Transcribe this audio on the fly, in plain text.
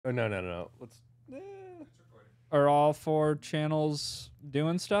Oh no. Let's. Are all 4 channels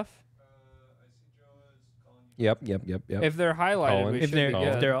doing stuff? Yep. If they're highlighted, Colin. we If should be they're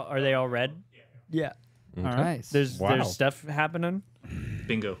good. are they all red? Yeah. Okay. All right. There's Wow. stuff happening.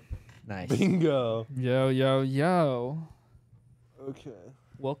 Bingo. Nice. Bingo. Yo. Okay.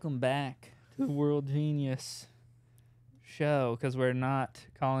 Welcome back to the World Genius show, because we're not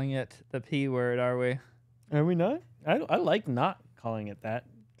calling it the P word, are we? Are we not? I like not calling it that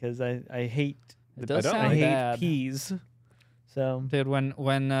because I hate It does I sound I hate bad. peas. So Dude, when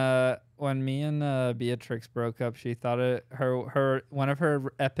me and Beatrix broke up, she thought her one of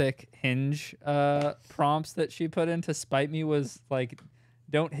her epic Hinge prompts that she put in to spite me was like,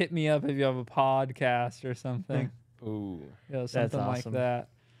 "Don't hit me up if you have a podcast or something." Ooh. Yeah, something like awesome. that.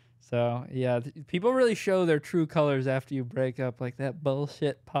 So yeah, people really show their true colors after you break up. Like that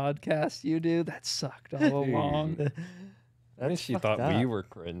bullshit podcast you do, that sucked all along. I mean, she thought we were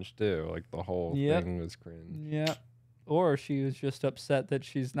cringe too. Like the whole Yep. thing was cringe. Yeah. Or she was just upset that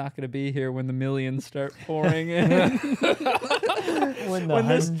she's not going to be here when the millions start pouring in. when the when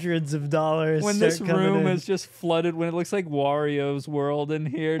this- hundreds of dollars When start this coming room in. is just flooded, when it looks like Wario's world in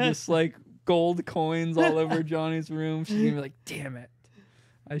here, just like gold coins all over Johnny's room, she's going to be like, damn it.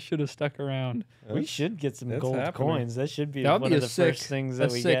 I should have stuck around. We should get some That's gold happening. coins. That should be That would one be of a the sick, first things a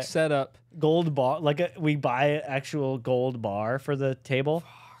that we sick get. setup. Gold bar, like we buy an actual gold bar for the table.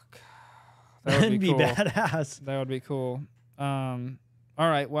 That would That'd be be cool. badass. That would be cool. All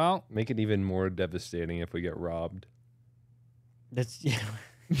right, well, Make it even more devastating if we get robbed. That's yeah.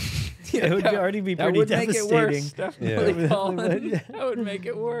 It would already be that pretty would make it devastating. worse. Definitely, Yeah. Colin. Yeah. That would make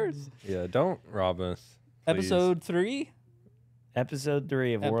it worse. Yeah, don't rob us. Please. Episode 3? Episode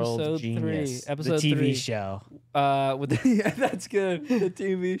 3 of Episode World 3. Genius, Episode the TV 3. show. Yeah, that's good. The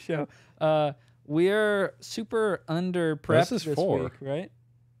TV show. We're super under prepped This is this 4. week, right?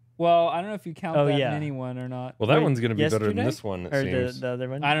 Well, I don't know if you count Oh, that yeah. mini one or not. Well, that Wait, one's gonna be better than yesterday? this one. It Or seems. the other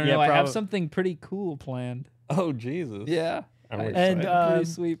one? I don't Yeah, know. I have probab- something pretty cool planned. Oh Jesus. Yeah. I'm I- excited. And, pretty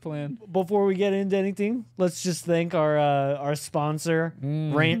sweet plan. Before we get into anything, let's just thank our sponsor,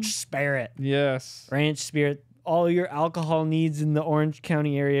 Ranch Spirit. Yes. Ranch Spirit. All your alcohol needs in the Orange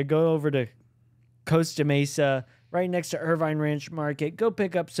County area, go over to Costa Mesa, right next to Irvine Ranch Market. Go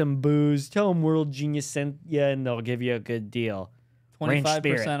pick up some booze. Tell them World Genius sent you, and they'll give you a good deal. Ranch 25%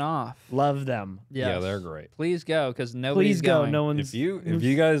 Spirit. off. Love them. Yes. Yeah, they're great. Please go, because nobody's Please go. going. No one's. If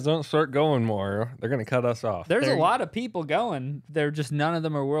you guys don't start going more, they're gonna cut us off. There's a They're- lot of people going. They're just none of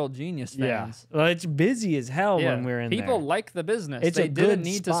them are World Genius Yeah. fans. Well, it's busy as hell when we're in People there. like the business. It's they a didn't good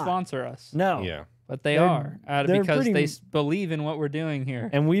need to spot. sponsor us. No. Yeah. But they They're- are they're because pretty- they believe in what we're doing here.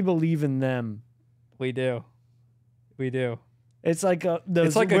 And we believe in them. We do. We do. It's like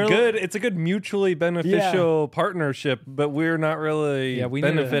It's like it's a good mutually beneficial partnership, but we're not really Yeah, we need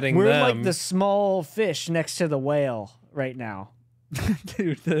to- benefiting We're them. like the small fish next to the whale right now.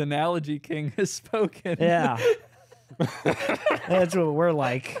 Dude, the analogy king has spoken. Yeah. That's what we're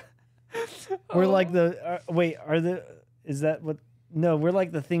like. We're like the is that what? No, we're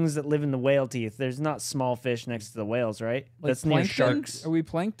like the things that live in the whale teeth. There's not small fish next to the whales, right? Like That's near plankton? sharks. Are we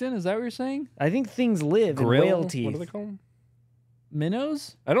plankton? Is that what you're saying? I think things live grill. in whale What teeth. do they call them?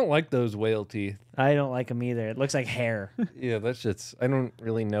 Minnows? I don't like those whale teeth. I don't like them either. It looks like hair. Yeah, that's just. I don't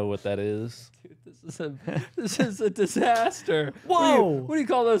really know what that is. Dude, this is a disaster. Whoa! What do you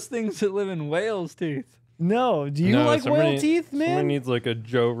call those things that live in whales' teeth? No, do you No, like somebody- whale teeth, man? Someone needs like a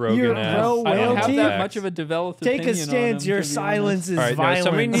Joe Rogan You're ass. pro I don't whale have teeth? that much of a developed Take a opinion on stance. them, Your to be silence is All right, no, violence.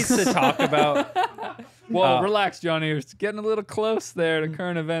 somebody needs to talk about. Well, relax, Johnny. It's getting a little close there to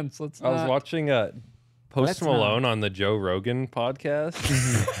current events. Let's I was not. watching Post Let's Malone on the Joe Rogan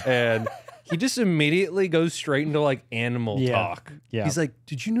podcast, and he just immediately goes straight into like animal Yeah. talk. Yeah. He's like,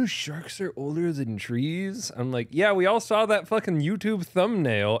 "Did you know sharks are older than trees?" I'm like, "Yeah, we all saw that fucking YouTube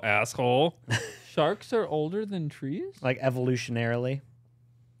thumbnail, asshole." Sharks are older than trees? Like evolutionarily.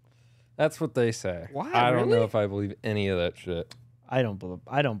 That's what they say. Wow, I don't really? know if I believe any of that shit. I don't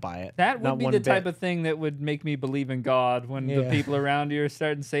buy it. That would Not be one the bit. type of thing that would make me believe in God when the Yeah. people around you are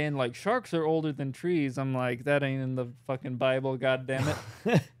starting saying, like, sharks are older than trees. I'm like, that ain't in the fucking Bible, God damn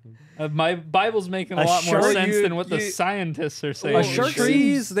it. My Bible's making a A lot more shark- sense you- than what the you- scientists are saying. Well, shark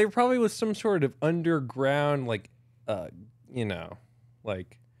trees, seems- they probably was some sort of underground, like,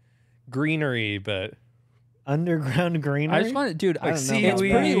 like greenery, but Underground greenery. I just want to, dude, I don't know it's about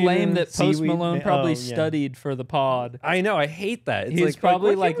pretty that. lame that Post Seaweed, Malone probably oh, yeah. studied for the pod. I know I hate that. It's He's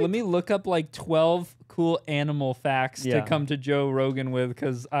probably why like, can't let me look up like 12 cool animal facts Yeah. to come to Joe Rogan with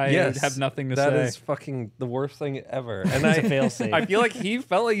because I have nothing to say. That is fucking the worst thing ever. And It's a fail-safe. I feel like he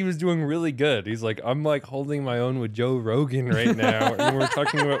felt like he was doing really good. He's like, I'm like holding my own with Joe Rogan right now, and we're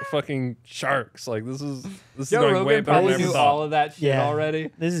talking about fucking sharks. Like this is Joe going way Rogan better than probably I ever knew thought. all of that shit Yeah. already.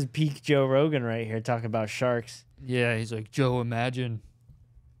 This is peak Joe Rogan right here talking about sharks. Yeah, he's like, Joe, imagine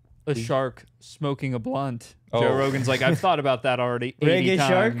a shark smoking a blunt. Joe Oh. Rogan's like, I've thought about that already 80 Reggae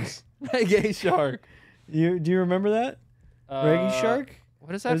shark? times. Reggae shark. Do you remember that? Reggae Shark?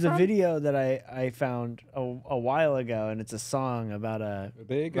 What is that There's a from? video that I found a while ago, and it's a song about a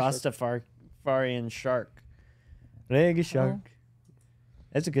Big shark. Rastafarian shark. Reggae Shark.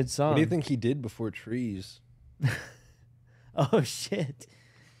 That's a good song. What do you think he did before trees? Oh, shit.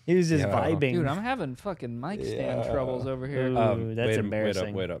 He was just Yeah. vibing. Dude, I'm having fucking mic stand Yeah. troubles over here. Ooh, that's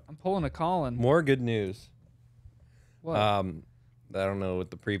embarrassing. Wait up. I'm pulling a Colin. More good news. What? I don't know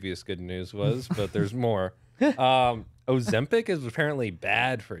what the previous good news was, but there's more. Ozempic is apparently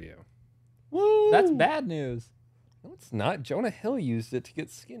bad for you. Woo! That's bad news. No, it's not. Jonah Hill used it to get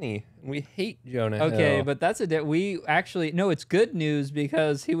skinny, and we hate Jonah Hill. Okay, but that's we actually no, it's good news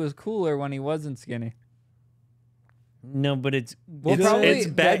because he was cooler when he wasn't skinny. No, but it's Well, it's, probably- it's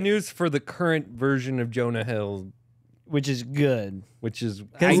bad news for the current version of Jonah Hill, which is good. which is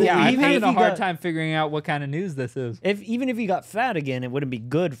Because I'm even having if a he hard got- time figuring out what kind of news this is. Even if he got fat again, it wouldn't be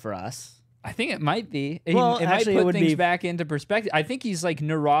good for us. I think it might be. Well, it actually, it might put would things be- back into perspective. I think he's like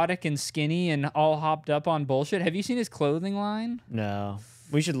neurotic and skinny and all hopped up on bullshit. Have you seen his clothing line? No,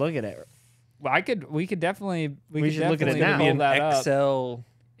 we should look at it. Well, we could definitely We should look at it definitely now. pull an that up. XL.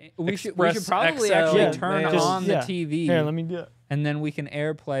 We should Express probably XL actually Yeah, turn man. on the TV Here, let me do it. and then we can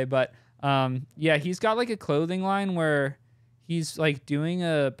airplay. But yeah, he's got like a clothing line where he's like doing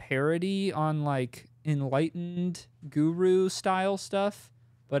a parody on like enlightened guru style stuff,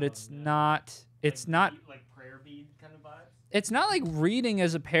 but it's not. It's not. like prayer bead kind of vibes. It's not like reading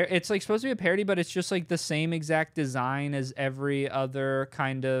as a It's like supposed to be a parody, but it's just like the same exact design as every other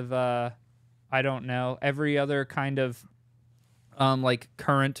kind of. I don't know, every other kind of like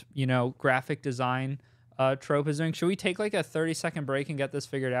current, graphic design trope is doing. Should we take like a 30-second break and get this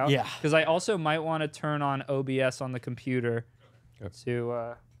figured out? Yeah. Because I also might want to turn on OBS on the computer Okay. to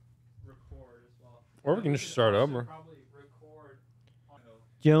record as well. Or we can just start over. Probably record.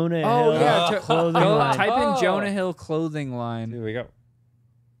 Jonah Oh Hill yeah, clothing go line. type in Jonah Hill clothing line. Here we go.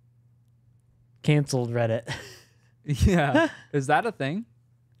 Canceled Reddit. Yeah, is that a thing?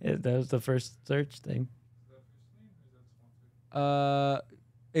 Yeah, that was the first search thing.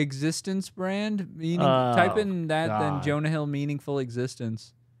 Existence brand meaning. Type in that, then God. Jonah Hill meaningful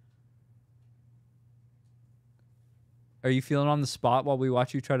existence. Are you feeling on the spot while we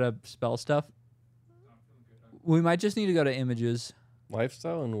watch you try to spell stuff? We might just need to go to images.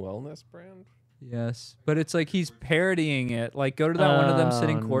 Lifestyle and wellness brand. Yes, but it's like he's parodying it. Like, go to that one of them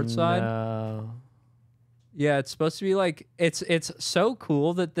sitting courtside. No. Yeah, it's supposed to be like it's so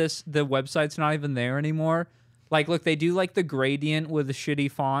cool that the website's not even there anymore. Like, look, they do like the gradient with a shitty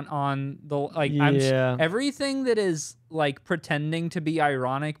font on the like. Yeah. Everything that is like pretending to be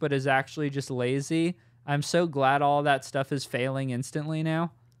ironic but is actually just lazy. I'm so glad all that stuff is failing instantly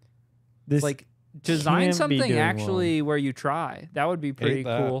now. This Like, design can't be something doing actually where you try. That would be pretty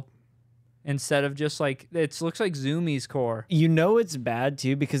that. cool. Instead of just like it looks like Zoomies core. You know it's bad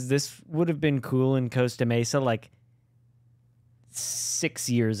too because this would have been cool in Costa Mesa like 6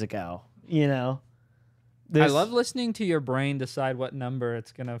 years ago. You know, I love listening to your brain decide what number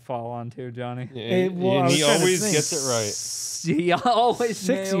it's gonna fall onto, Johnny. well, I and was he trying to always think. gets it right. He always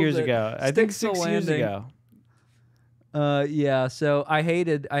 6 nailed years it. ago. I think Sticks the 6 years landing. ago. Yeah. So I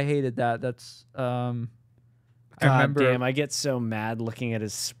hated that. That's I God remember. damn, I get so mad looking at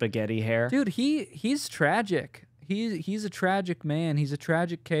his spaghetti hair. Dude, he's tragic. He's a tragic man. He's a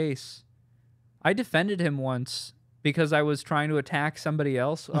tragic case. I defended him once because I was trying to attack somebody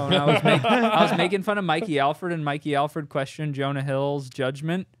else. Oh, and I was making fun of Mikey Alfred, and Mikey Alfred questioned Jonah Hill's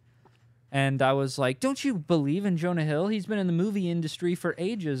judgment. And I was like, "Don't you believe in Jonah Hill? He's been in the movie industry for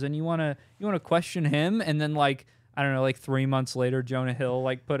ages, and you wanna question him?" And then like, I don't know, like 3 months later, Jonah Hill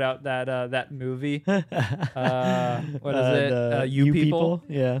like put out that movie. What is it? You People.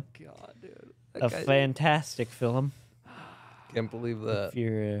 Yeah, God, dude. a fantastic film. Can't believe that. If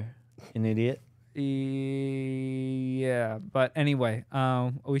you're an idiot. Yeah, but anyway,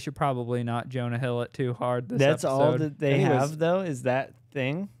 we should probably not Jonah Hill it too hard this That's all episode. that they Anyways. have though. Is that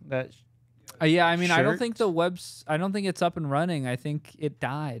thing that? Yeah, I mean, I don't think shirt? I don't think it's up and running. I think it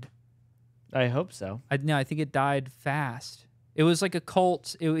died. I hope so. I think it died fast. It was like a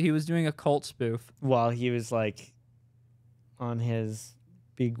cult. He was doing a cult spoof. While he was like on his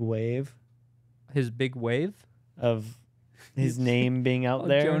big wave. his big wave. of his name being out Oh,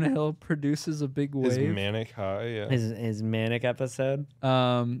 there. Jonah Hill produces a big His wave. manic high, yeah. His manic episode.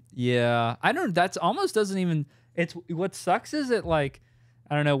 Yeah, I don't. That's almost doesn't even. It's what sucks is it like,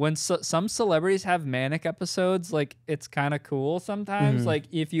 I don't know, when some celebrities have manic episodes, like it's kind of cool sometimes. Like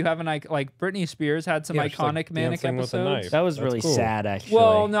if you have like Britney Spears had some Yeah, she's, like, iconic manic dancing with a episodes. knife. That was That's really cool. sad, actually.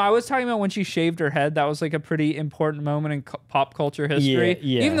 Well, no, I was talking about when she shaved her head. That was like a pretty important moment in pop culture history.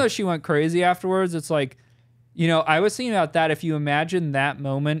 Yeah. Even though she went crazy afterwards, it's like, you know, I was thinking about that. If you imagine that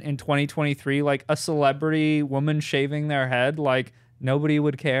moment in 2023, like a celebrity woman shaving their head, like nobody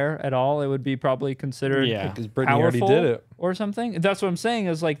would care at all. It would be probably considered Yeah. Because Brittany already powerful did it. or something. That's what I'm saying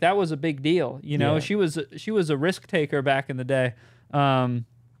is like that was a big deal. You know, Yeah. she was a risk taker back in the day.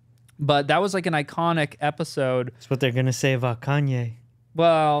 But that was like an iconic episode. That's what they're gonna say about Kanye.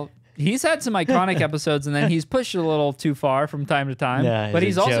 Well, he's had some iconic episodes, and then he's pushed it a little too far from time to time. Yeah, but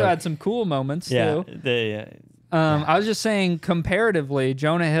he's he's a also joke. had some cool moments Yeah, too. I was just saying, comparatively,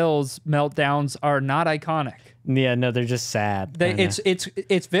 Jonah Hill's meltdowns are not iconic. no, they're just sad. kinda.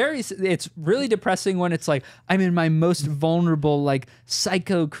 It's really depressing when it's like I'm in my most vulnerable, like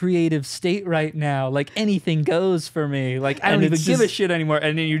psycho creative state right now. Like anything goes for me. Like I don't And even it's give a just- shit anymore.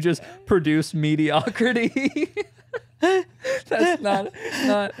 And then you just produce mediocrity. That's not.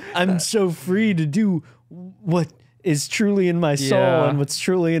 I'm so free to do what is truly in my soul, Yeah. and what's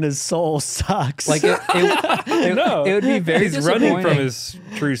truly in his soul sucks. Like it would be very He's running from disappointing. his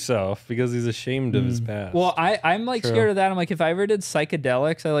true self because he's ashamed of his past. Well, I'm like True. scared of that. I'm like, if I ever did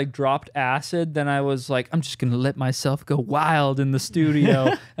psychedelics, I like dropped acid, then I was like, I'm just gonna let myself go wild in the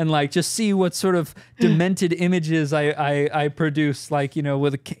studio and like just see what sort of demented images I produce, like, you know,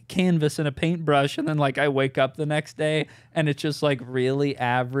 with a canvas and a paintbrush, and then like I wake up the next day and it's just like really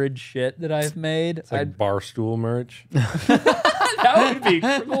average shit that I've made. it's like barstool merch. That would be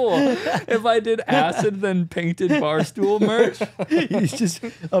cool if I did acid then painted barstool merch. He's just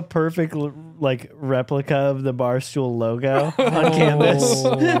a perfect like replica of the Barstool logo on canvas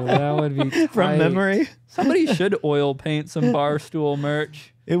Oh, that would be from tight. memory. Somebody should oil paint some barstool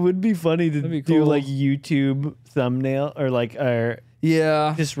merch. It would be funny to That'd be do cool. like YouTube thumbnail or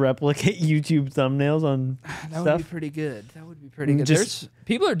Yeah, just replicate YouTube thumbnails on that would stuff. be pretty good. That would be pretty good. Just- There's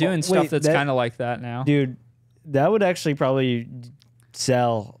people are doing Oh, stuff wait, that's that- kind of like that now. Dude, that would actually probably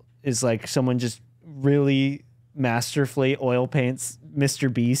sell. Is like someone just really masterfully oil paints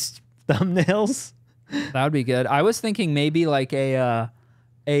Mr. Beast thumbnails. That would be good. I was thinking maybe like a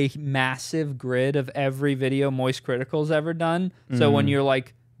massive grid of every video Moist Critical's ever done. So when you're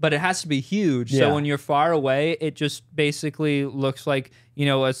like, but it has to be huge. Yeah. So when you're far away, it just basically looks like, you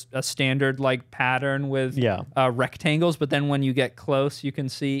know, a standard like pattern with Yeah. rectangles. But then when you get close, you can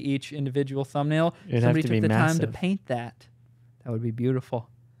see each individual thumbnail. It'd have Somebody to took be the time to massive. paint that. That would be beautiful.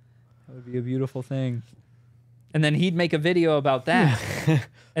 That would be a beautiful thing. And then he'd make a video about that.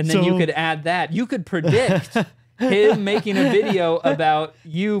 And then you So- could add that. You could predict him making a video about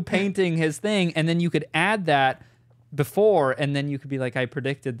you painting his thing, and then you could add that before, and then you could be like, I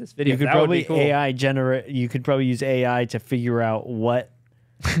predicted this video. You could That would probably be cool. AI generate. You could probably use AI to figure out what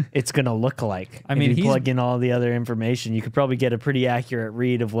it's gonna look like. I If mean, you he's- plug in all the other information, you could probably get a pretty accurate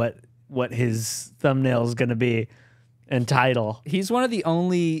read of what his thumbnail is gonna be and title. He's one of the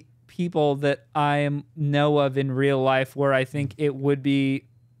only people that I know of in real life where I think it would be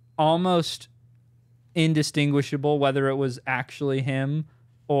almost indistinguishable whether it was actually him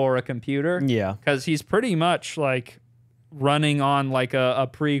or a computer. Yeah. Because he's pretty much like running on like a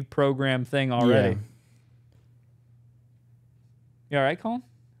pre-programmed thing already. Yeah. You all right, Colin?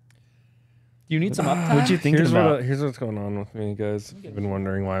 Do you need some uptime? What'd you think about? Here's what's going on with me, guys. I've been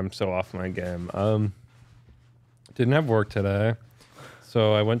wondering why I'm so off my game. Didn't have work today,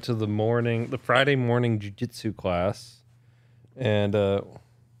 so I went to the Friday morning jiu-jitsu class, and it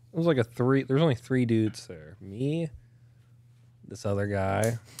was like there's only 3 dudes there. Me, this other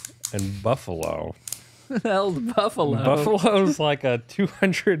guy, and Buffalo. Held Buffalo. Buffalo's like a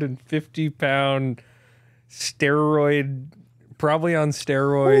 250-pound steroid, probably on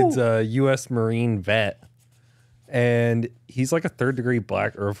steroids, U.S. Marine vet. And he's like a 3rd degree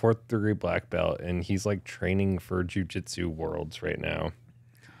black or a 4th degree black belt. And he's like training for jiu-jitsu worlds right now.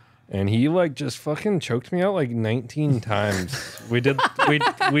 And he like just fucking choked me out like 19 times. We did like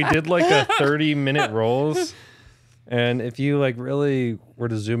a 30-minute rolls. And if you like really were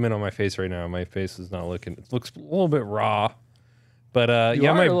to zoom in on my face right now, my face is not looking, it looks a little bit raw. But You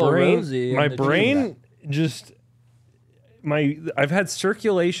yeah, are my a little rosy brain, in the gym. just, I've had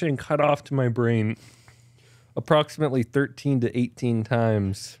circulation cut off to my brain approximately 13 to 18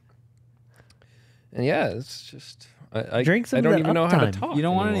 times. And yeah, it's just, Drink some I of don't that even know how to Uptime. talk. You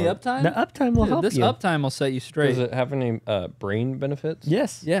don't want any anymore. uptime? The Uptime will Dude, help this you. Uptime will set you straight. Does it have any brain benefits?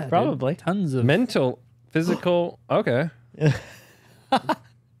 Yes. Yeah, dude. Probably. Tons of. Mental, physical. Okay.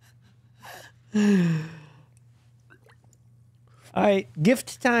 All right.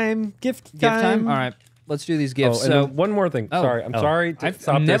 Gift time. Gift time. All right, let's do these gifts. Oh, and so then one more thing. Oh. Sorry, I'm Oh. sorry to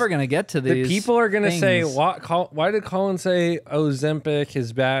stop I'm never this. gonna get to The these. people are gonna say, things. why did Colin say Ozempic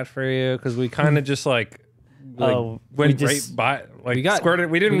is bad for you? Because we kind of just like Oh, went we just- right by, like we got squirted.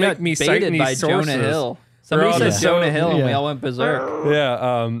 We didn't we make got me cite baited any by sources. Jonah Hill. Somebody all said just Jonah so- Hill, and we yeah. all went berserk.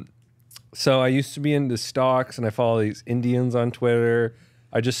 Yeah. So I used to be into stocks, and I follow these Indians on Twitter.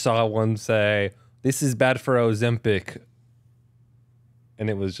 I just saw one say, "This is bad for Ozempic," and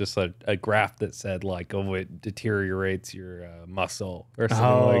it was just a graph that said like, "Oh, it deteriorates your muscle" or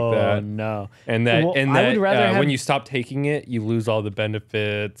something like that. No. And that, Well, and I that would rather have- when you stop taking it, you lose all the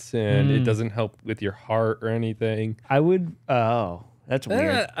benefits, and it doesn't help with your heart or anything. I would. Oh, that's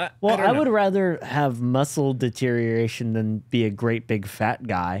weird. Well, don't I know. would rather have muscle deterioration than be a great big fat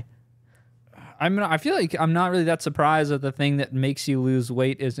guy. I feel like I'm not really that surprised that the thing that makes you lose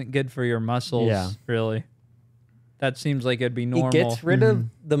weight isn't good for your muscles. Yeah. Really. That seems like it'd be normal. It gets rid of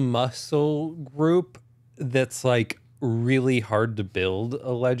the muscle group that's like really hard to build,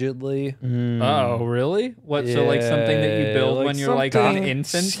 allegedly. Oh, really? What? So like something that you Yeah, build like when you're like an something-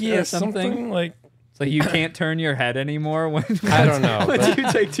 infant yeah, or something? like It's like you can't turn your head anymore when I don't know, when but-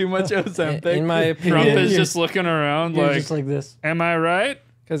 you take too much Ozempic. in my Trump opinion, is just looking around You're like, just like this. "Am I right?"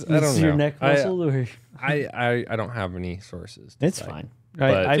 because I This don't is know. your neck muscle, or I don't have any sources. to it's cite. fine.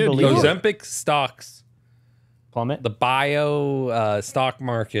 But I Dude, believe you- it. Ozempic stocks, Plummet. the bio stock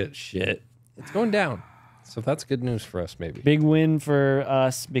market shit, it's going down. So that's good news for us, maybe. Big win for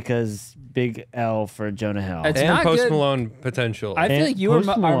us because big L for Jonah Hill. It's and not Post good. Malone potential. I feel And like you are, Post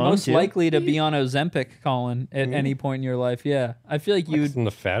are Malone, most too. likely to be on Ozempic, Colin, at any point in your life. Yeah, I feel like you'd. I'm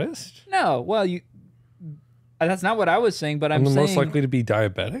the fattest. No, well, you. That's not what I was saying, but I'm I'm the saying most likely to be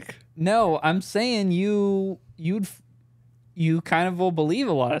diabetic. no. I'm saying you kind of will believe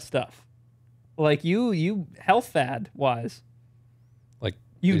a lot of stuff, like you health fad wise. Like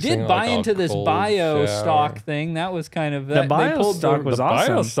You you're saying, did like, buy I'll into this cold bio shower. stock thing. That was kind of The that. bio they pulled stock the, was The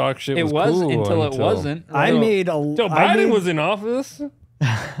awesome. bio stock shit It was was cool until it wasn't. I So- made a. Joe I Biden made- was in office.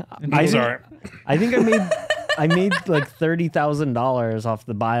 I Sorry. I think I made like $30,000 off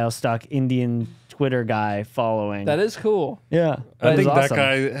the bio stock Indian Twitter guy following. That is cool. yeah, I that think was that awesome.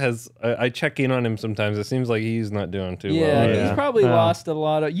 guy has. I check in on him sometimes. It seems like he's not doing too Yeah, well. he's Yeah. probably Oh. lost a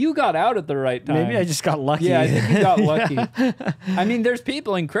lot of. You got out at the right time. Maybe I just got lucky. Yeah, I think you got lucky. I mean, there's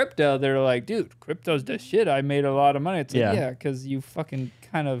people in crypto that are like, dude, crypto's the shit. I made a lot of money. It's like, Yeah. yeah, because you fucking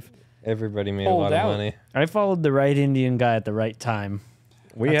kind of. Everybody made a Hold lot out. of money. I followed the right Indian guy at the right time.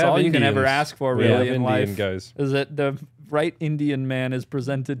 We That's have all you can ever Indians. ask for, We really, have in Indian life. guys. Is that the right Indian man is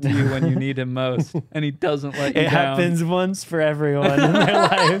presented to you when you need him most, and he doesn't let you It down. happens once for everyone in their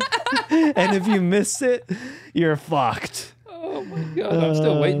life, and if you miss it, you're fucked. Oh my god, I'm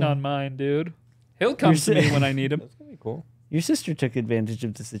still waiting on mine, dude. He'll come to me when I need him. That's gonna be cool. Your sister took advantage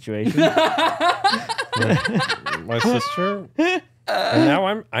of the situation. My sister, and now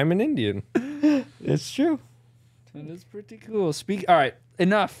I'm an Indian. It's true. That is pretty cool. All right,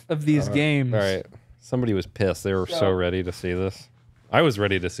 enough of these games. All right. Somebody was pissed. They were so ready to see this. I was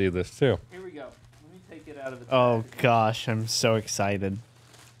ready to see this too. Here we go. Let me take it out of the. Oh gosh, I'm so excited.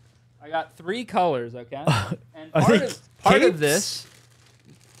 I got 3 colors, okay? And Are part they of capes? this,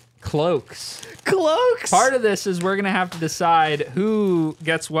 cloaks. Cloaks. Part of this is we're gonna have to decide who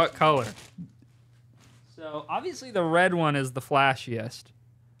gets what color. So obviously the red one is the flashiest.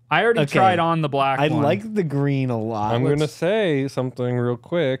 I already Okay. tried on the black I one. like the green a lot. I'm gonna say something real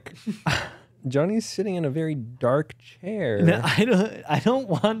quick. Johnny's sitting in a very dark chair. No, I don't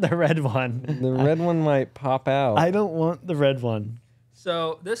want the red one. The red one might pop out. I don't want the red one.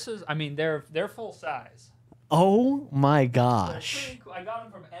 So this is, I mean, they're full size. Oh my They're gosh. pretty cool. I got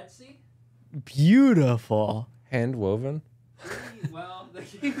them from Etsy. Beautiful. Hand woven. Well, they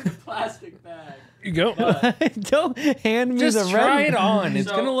came in a plastic bag. You go. Don't hand me Just the red try it one. on. It's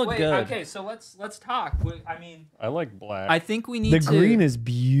So, gonna look wait, good. Okay, so let's talk. I mean, I like black. I think we need The to. green is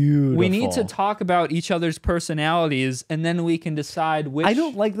beautiful. We need to talk about each other's personalities, and then we can decide which. I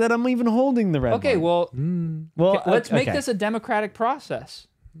don't like that I'm even holding the red Okay, one. well, Well, let's make okay. this a democratic process.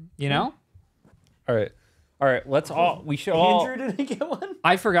 You know, all right. All right. Let's all. We should all. Andrew, did I get one?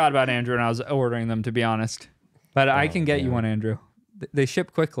 I forgot about Andrew when I was ordering them, to be honest. But I can get you one, Andrew. They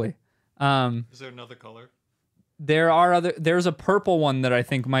ship quickly. Is there another color? There's a purple one that I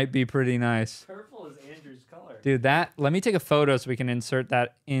think might be pretty nice. Purple is Andrew's color. Dude, let me take a photo so we can insert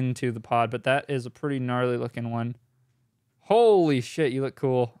that into the pod, but that is a pretty gnarly looking one. Holy shit, you look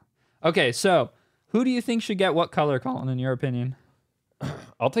cool. Okay, so who do you think should get what color, Colin, in your opinion?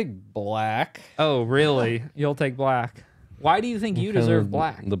 I'll take black. Oh, really? You'll take black. Why do you think you Kind of deserve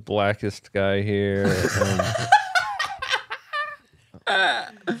black? The blackest guy here.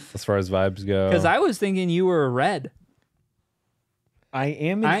 As far as vibes go. Because I was thinking you were red. I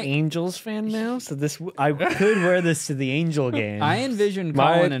am an Angels fan now, so I could wear this to the Angel game. I envisioned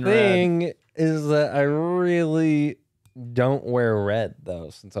My Colin in red. thing is that I really don't wear red, though,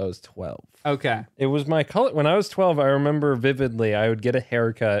 since I was 12. Okay. It was my color. When I was 12, I remember vividly, I would get a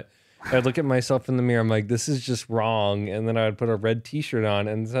haircut. I'd look at myself in the mirror. I'm like, this is just wrong. And then I would put a red t-shirt on,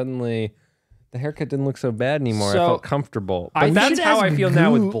 and suddenly the haircut didn't look so bad anymore. So, I felt comfortable. I- But that's how I feel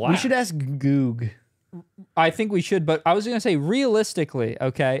now with Goog- black. We should ask Goog. I think we should, but I was gonna say realistically,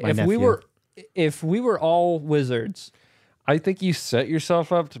 okay, My if we were all wizards, I think you set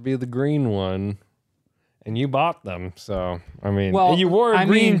yourself up to be the green one, and you bought them. So, I mean, Well, and you wore a I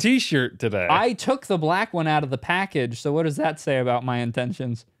green mean, t-shirt today. I took the black one out of the package. So what does that say about my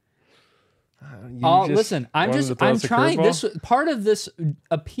intentions? You just Listen, I'm wanted to throw I'm us a trying curveball? this part of this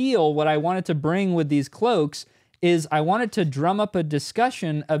appeal. What I wanted to bring with these cloaks is I wanted to drum up a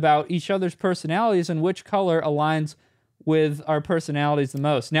discussion about each other's personalities and which color aligns with our personalities the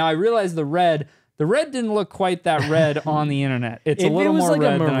most. Now I realize the red didn't look quite that red on the internet. It's If a little it was more like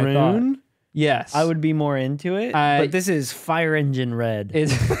red a than I thought. maroon, Yes, I would be more into it. But this is fire engine red.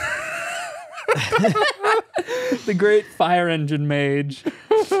 It's the great fire engine mage.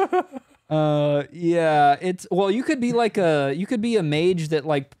 Yeah, it's you could be like a mage that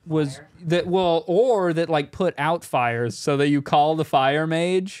like or that like put out fires so that you call the fire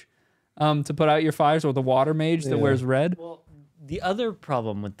mage to put out your fires, or the water mage that wears red. Well, the other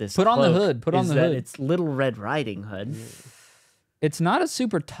problem with this Put on the cloak hood, put on is the that hood. It's Little Red Riding Hood. It's not a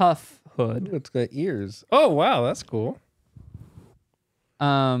super tough hood. Ooh, it's got ears. Oh, wow, that's cool.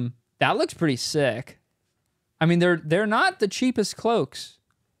 That looks pretty sick. I mean, they're not the cheapest cloaks.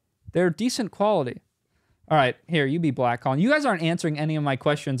 They're decent quality. All right, here, you be black, Colin. You guys aren't answering any of my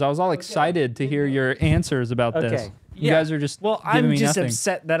questions. I was all excited to hear your answers about this. Okay. You guys are just giving I'm me just nothing.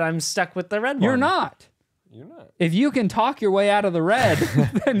 upset that I'm stuck with the red one. You're not. You're not. If you can talk your way out of the red,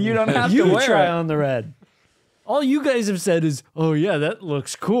 then you don't have You to wear try it. on the red. All you guys have said is, "Oh yeah, that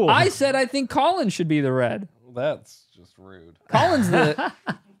looks cool." I said I think Colin should be the red. That's just rude. Colin's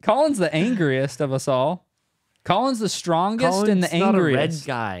the angriest of us all. Colin's the strongest Colin's and the not a red angriest.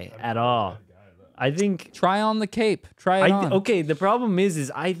 guy at all. I think. Try on the cape. Try it on. Okay, the problem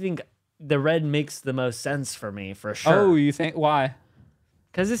is I think the red makes the most sense for me for sure. Oh, you think why?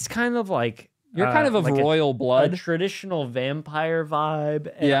 Because it's kind of like You're kind of like royal a blood. traditional vampire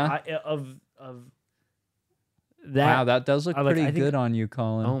vibe. And Yeah. of that. Wow, that does look I like- pretty I think- good on you,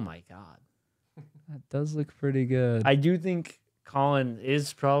 Colin. Oh my god. That does look pretty good. I do think Colin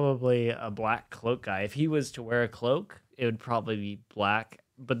is probably a black cloak guy. If he was to wear a cloak, it would probably be black.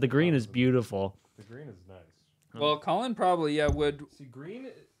 But the green is beautiful. The green is nice. Well, Colin probably would. See, green.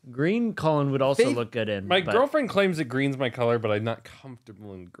 Green Colin would also Faith- look good in. My but girlfriend claims that green's my color, but I'm not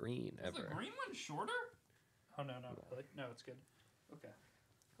comfortable in green ever. one shorter? Oh no, no, it's good. Okay.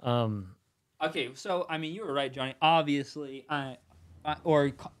 Okay, so I mean, you were right, Johnny. Obviously,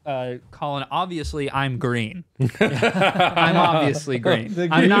 Colin. Obviously, I'm green. I'm obviously green.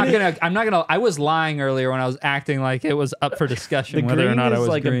 I'm not gonna. I was lying earlier when I was acting like it was up for discussion the whether green or not I is was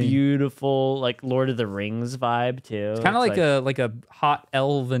like green. a beautiful, like Lord of the Rings vibe too. Kind of like a hot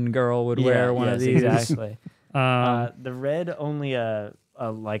elven girl would wear one of these. Exactly. Um, The red only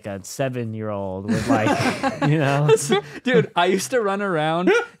like a 7-year-old would like, you know. Dude, I used to run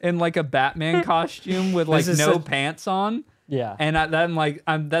around in like a Batman costume with like This is no such- pants on. Yeah. And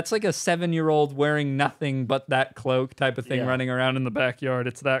that's like a 7-year-old wearing nothing but that cloak type of thing Yeah. running around in the backyard.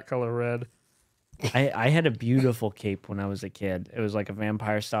 It's that color red. I had a beautiful cape when I was a kid. It was like a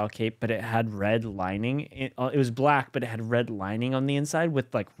vampire style cape, but it had red lining. It was black, but it had red lining on the inside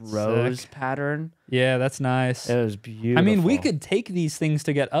with like rose pattern. Yeah, that's nice. It was beautiful. I mean, we could take these things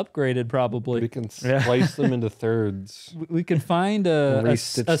to get upgraded probably. We can slice them into thirds. We could find a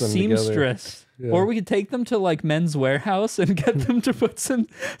Restitch them together. seamstress. Yeah. Or we could take them to like Men's Warehouse and get them to put some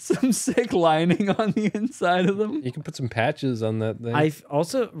sick lining on the inside of them. You can put some patches on that thing.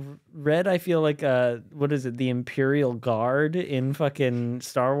 Also red. I feel like what is it? The Imperial Guard in fucking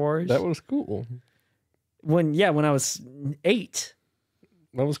Star Wars. That was cool. when I was 8.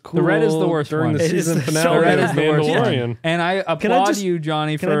 That was cool. The red is the worst during one. the It is season the- finale so red of is the worst one. Mandalorian. And I applaud just- you,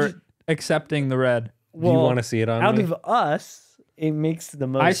 Johnny, can I for just- accepting the red. Do you want to see it on Out me? of us, it makes the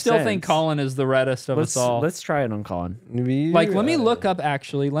most. I still think sense. Colin is the reddest of us all. Let's try it on Colin. Like, let me look up,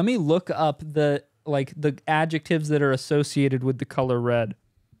 actually. Let me look up the like the adjectives that are associated with the color red.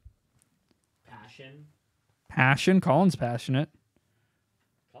 Passion. Passion. Colin's passionate.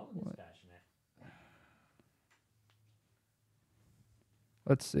 Colin is passionate.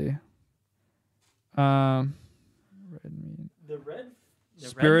 Let's see. Red mean. The red.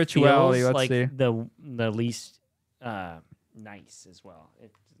 Spirituality, let's like see. the least nice as well.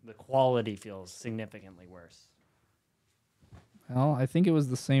 The quality feels significantly worse. Well, I think it was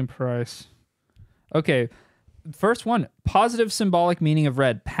the same price. Okay. First one, positive symbolic meaning of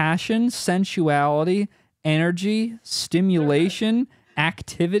red: passion, sensuality, energy, stimulation,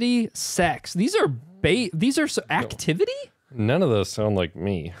 activity, sex. These are activity? None of those sound like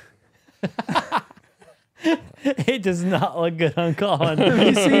me. It does not look good on Colin. Let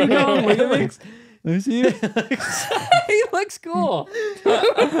me see you, Colin. Look at me. Let me see you. He looks cool.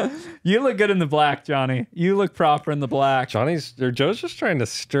 You look good in the black, Johnny. You look proper in the black. Joe's just trying to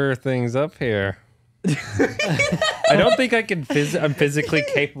stir things up here. I don't think I can. I'm physically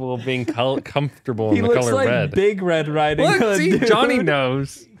capable of being comfortable in He the looks color like red. Big Red Riding Look, Hood. see, Dude. Johnny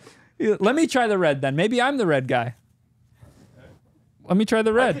knows. Let me try the red then. Maybe I'm the red guy. Let me try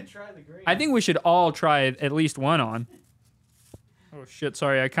the red. Try the green. I think we should all try at least one on. Oh shit!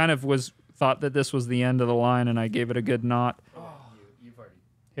 Sorry, I kind of thought that this was the end of the line, and I gave it a good knot. You've already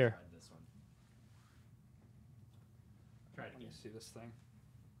Here, tried this one. Try it let me again. see this thing.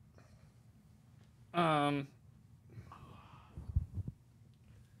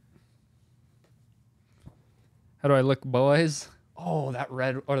 How do I look, boys? Oh, that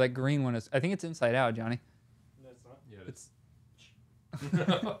red or that green one is. I think it's inside out, Johnny. That's not. Yeah, It's.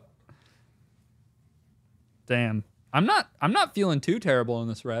 Damn, I'm not feeling too terrible in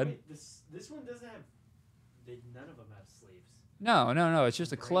this red. Wait, this one doesn't have. None of them have sleeves. No. It's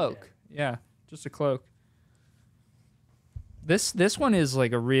just a Brain cloak. dead. Yeah, just a cloak. This one is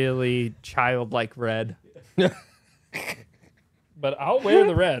like a really childlike red. But I'll wear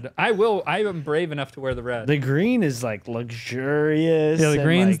the red. I will. I am brave enough to wear the red. The green is like luxurious. Yeah, the and,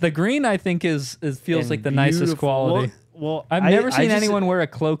 greens. like, The green I think is feels and like the nicest beautiful. quality. Well, I've never seen anyone wear a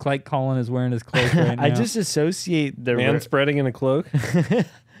cloak like Colin is wearing his cloak right now. I just associate the Man spreading in a cloak.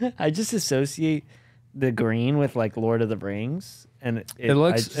 I just associate the green with like Lord of the Rings, and It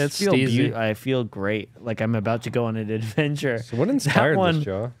looks- I just it's feel steezy. I feel great, like I'm about to go on an adventure. So what inspired one- this,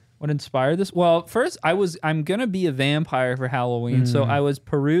 Joe? What inspired this? Well, first I'm gonna be a vampire for Halloween, so I was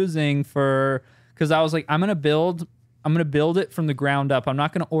perusing because I was like, I'm gonna build it from the ground up. I'm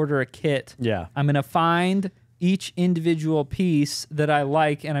not gonna order a kit. Yeah, I'm gonna find each individual piece that I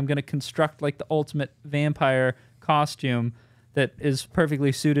like, and I'm gonna construct like the ultimate vampire costume that is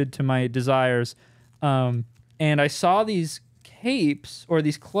perfectly suited to my desires. And I saw these capes or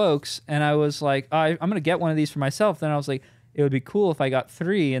these cloaks, and I was like, I'm gonna get one of these for myself. Then I was like, it would be cool if I got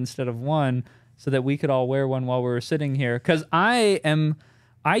 3 instead of 1, so that we could all wear one while we were sitting here. Because I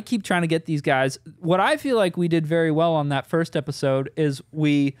keep trying to get these guys. What I feel like we did very well on that first episode is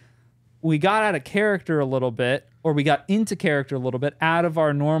we got out of character a little bit, or we got into character a little bit out of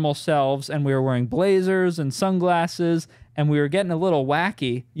our normal selves, and we were wearing blazers and sunglasses, and we were getting a little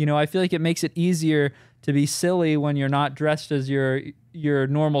wacky. You know, I feel like it makes it easier to be silly when you're not dressed as your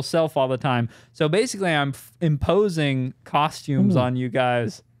normal self all the time. So basically, I'm imposing costumes on you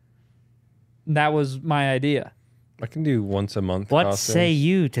guys. That was my idea. I can do once a month. what costumes. say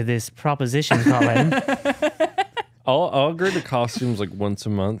you to this proposition, Colin? I'll agree to costumes like once a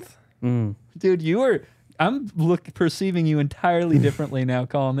month. Dude, I'm perceiving you entirely differently now,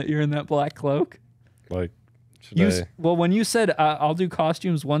 Colin, that you're in that black cloak. Like, should I? Well, when you said I'll do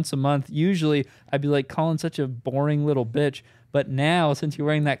costumes once a month, usually I'd be like, Colin's such a boring little bitch. But now, since you're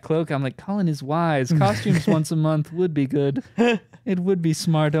wearing that cloak, I'm like, Colin is wise. Costumes once a month would be good. It would be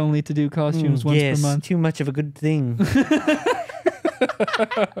smart only to do costumes once per month. Too much of a good thing.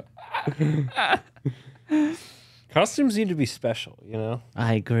 Costumes need to be special, you know.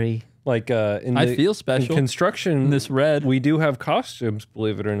 I agree. Like I feel special in construction. in this red. We do have costumes,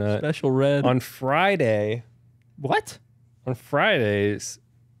 believe it or not. Special red. On Fridays, What? Is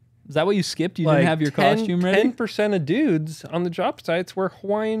Is that what you skipped? You like didn't have your costume ready? 10% of dudes on the job sites wear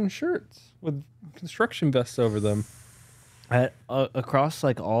Hawaiian shirts with construction vests over them. Across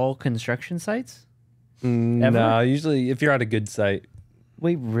like all construction sites? No, usually if you're at a good site,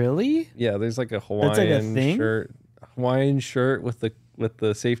 Wait, really? yeah, there's like a That's like a Hawaiian thing? Hawaiian shirt with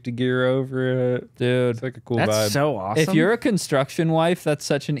the safety gear over it. Dude. It's like a cool That's vibe. so awesome. If you're a construction wife, that's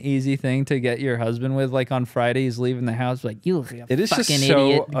such an easy thing to get your husband with. Like on Friday, he's leaving the house, like, you look like a It is just fucking so,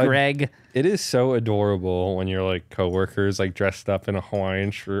 idiot, Greg. It is so adorable when you're like coworkers like dressed up in a Hawaiian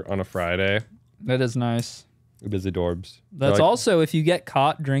shirt on a Friday. That is nice. It is adorbs. That's They're like, also if you get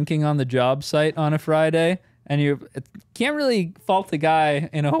caught drinking on the job site on a Friday, and you can't really fault the guy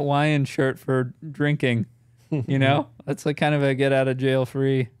in a Hawaiian shirt for drinking. You know, that's like kind of a get out of jail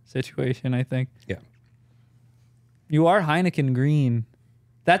free situation, I think. Yeah. You are Heineken Green.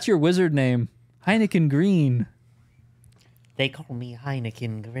 That's your wizard name, Heineken Green. They call me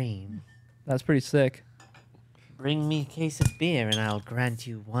Heineken Green. That's pretty sick. Bring me a case of beer and I'll grant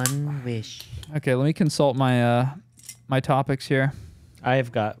you one wish. Okay, let me consult my my topics here.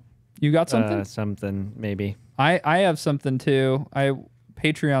 I've got You got something? something, maybe. I have something too.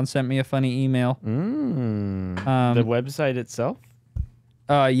 Patreon sent me a funny email. The website itself?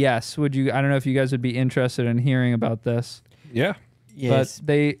 Yes. Would you? I don't know if you guys would be interested in hearing about this. yeah. Yes.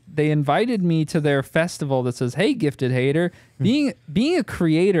 But they invited me to their festival that says, "Hey, gifted hater, being a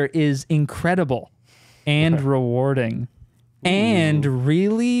creator is incredible and rewarding and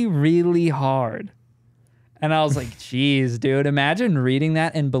really, really hard." And I was like, "Geez, dude, imagine reading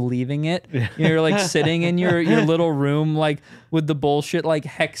that and believing it. You're like sitting in your little room, like with the bullshit like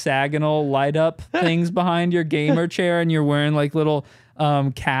hexagonal light up things behind your gamer chair, and you're wearing like little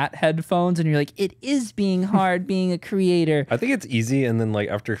cat headphones, and you're like, it is being hard being a creator." I think it's easy, and then like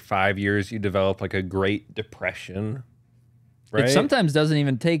after 5 years, you develop like a Great Depression. Right? It sometimes doesn't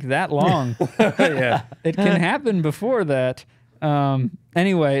even take that long. Yeah. It can happen before that.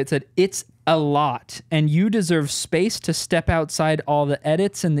 Anyway, it said, "It's a lot, and you deserve space to step outside all the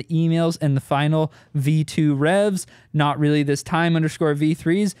edits and the emails and the final V2 revs, not really this time underscore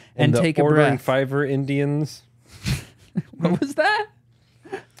V3s, and the take a ordering breath." Fiverr Indians. What was that?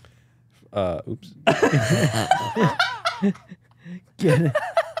 Oops.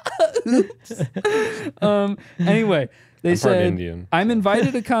 Anyway, they I'm part said, Indian, "I'm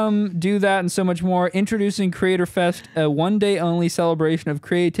invited to come do that and so much more. Introducing Creator Fest, a one-day-only celebration of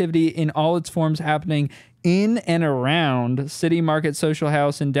creativity in all its forms happening in and around City Market Social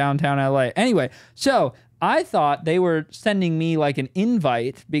House in downtown LA." Anyway, so I thought they were sending me like an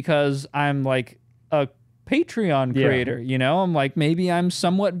invite because I'm like a Patreon creator, you know? I'm like, maybe I'm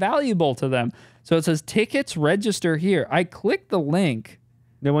somewhat valuable to them. So it says, "Tickets, register here." I clicked the link.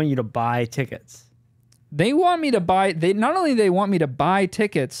 They want you to buy tickets. They want me to buy, not only they want me to buy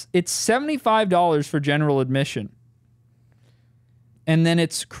tickets, it's $75 for general admission. And then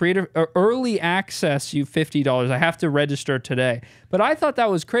it's early access, you $50. I have to register today. But I thought that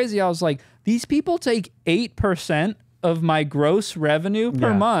was crazy. I was like, these people take 8% of my gross revenue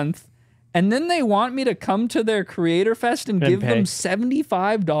per month, and then they want me to come to their Creator Fest and give them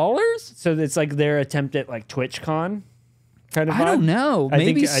 $75? So it's like their attempt at like TwitchCon kind of vibe? I don't know.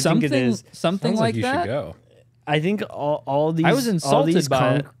 Maybe something, it is. something Sounds like you that. should go. I think all these I was insulted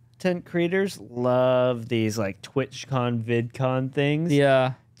by it. content creators love these like TwitchCon, VidCon things.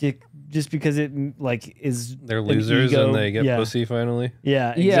 Yeah. Just because it like is They're an losers ego. and they get yeah. pussy finally.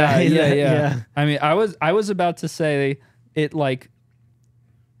 Yeah, Yeah, exactly. yeah. I mean, I was about to say it like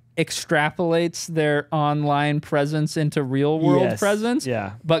extrapolates their online presence into real world Yes, presence.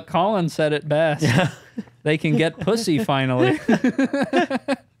 yeah. But Colin said it best. They can get pussy finally.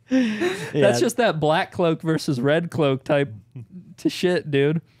 That's just that black cloak versus red cloak type to shit,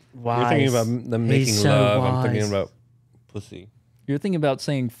 dude. Wise. You're thinking about them making He's so love. I'm wise. thinking about pussy. You're thinking about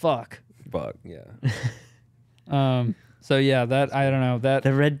saying fuck. Fuck, yeah. So yeah, that I don't know. That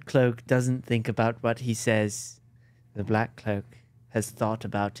The red cloak doesn't think about what he says. The black cloak has thought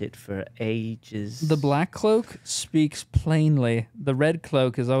about it for ages. the black cloak speaks plainly. The red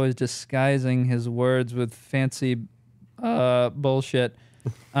cloak is always disguising his words with fancy bullshit.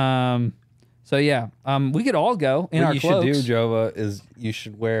 So yeah, we could all go in what our you cloaks. should do, Jova, is you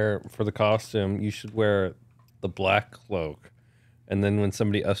should wear, for the costume, you should wear the black cloak. And then when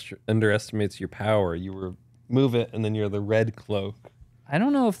somebody underestimates your power, you remove it, and then you're the red cloak. I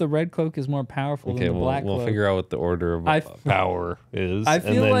don't know if the red cloak is more powerful Okay, than the black we'll cloak. figure out what the order of power is, I and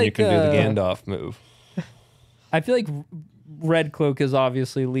feel then you like, can do the Gandalf move. I feel like red cloak is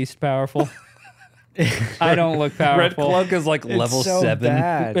obviously least powerful. I don't look Red powerful. cloak is like level 7.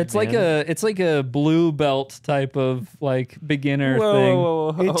 Bad, It's like a blue belt type of like beginner Whoa, thing.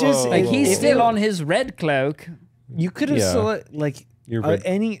 whoa, whoa, It just- Like Whoa. he's If still you- on his red cloak. You could have select like You're red.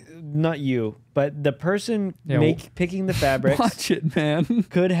 not you, but the person Yeah, picking the fabrics Watch it, man.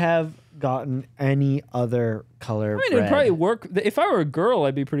 could have gotten any other color. I mean, it'd probably work. If I were a girl,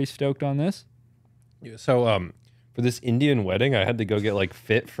 I'd be pretty stoked on this. So, for this Indian wedding, I had to go get like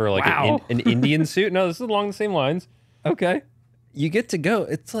fit for like Wow. an Indian suit. No, this is along the same lines. Okay. You get to go.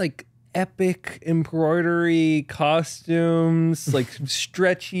 It's like epic embroidery costumes, like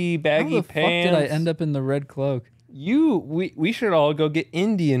stretchy baggy How the pants. fuck did I end up in the red cloak? We should all go get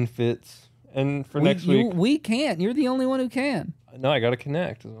Indian fits And for next week, we can't. You're the only one who can. no, I gotta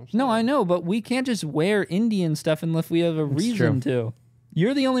connect. is what I'm No, saying. I know, but we can't just wear Indian stuff unless we have a reason to.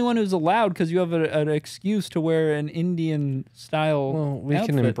 You're the only one who's allowed because you have an excuse to wear an Indian style. Well, we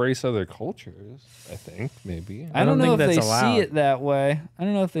outfit. can embrace other cultures. I think maybe. I don't know think if they that's allowed. see it that way. I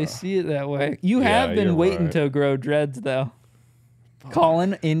don't know if they see it that way. You Yeah, have been you're waiting right. to grow dreads though.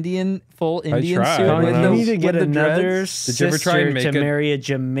 Colin, full Indian tried. suit Colin, with you the, need to with get the another dreads. Did you ever try and sister make to a- marry a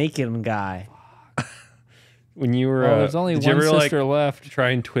Jamaican guy. When you were, Well, there's only did you one ever sister left. try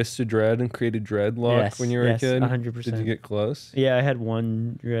and twist a dread and create a dreadlock when you were a kid? 100%. Did you get close? Yeah, I had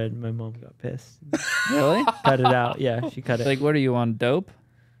one dread. My mom got pissed. Really? Cut it out. Yeah, she cut it. Like, what are you on dope?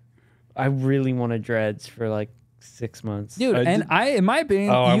 I really wanted dreads for like 6 months. Dude, in my opinion,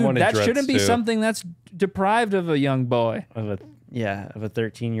 Oh, I wanted that dreads shouldn't be too. something that's deprived of a young boy. Of a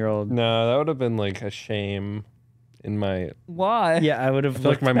 13-year-old. No, that would have been like a shame in my. Why? Yeah, I would have I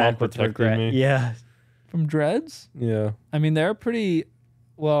feel like looked my mom back with protected regret. me. Yeah. From dreads? Yeah. I mean, they're pretty.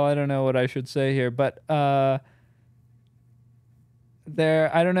 Well, I don't know what I should say here, but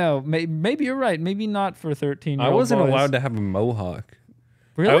they're. I don't know. Maybe you're right. Maybe not for 13-year-old. I wasn't boys. allowed to have a mohawk.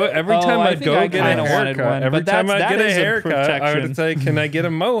 Really? Every time I I'd think go I get a kinda wanted haircut, one, every but time I'd that get a is haircut, I protection. would say, "Can I get a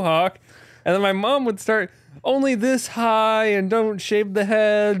mohawk?" And then my mom would start only this high and don't shave the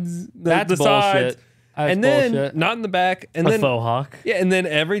heads, That's the sides, bullshit. That's and then bullshit. not in the back, and A then faux hawk. yeah, and then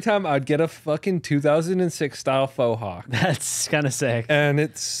every time I'd get a fucking 2006 style faux hawk, That's kind of sick. and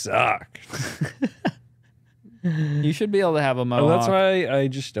it sucked. You should be able to have a mohawk. Oh, that's why I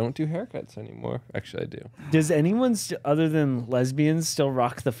just don't do haircuts anymore. Actually, I do. Does anyone other than lesbians still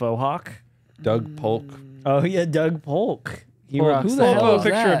rock the faux hawk? Doug Polk. Oh yeah, Doug Polk. He Polk, rocks who the the Pull hell up a is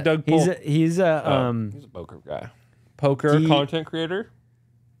picture that? of Doug Polk. He's a He's a poker guy. Poker He- content creator.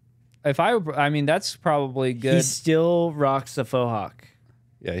 If I mean, that's probably good. he still rocks the faux hawk.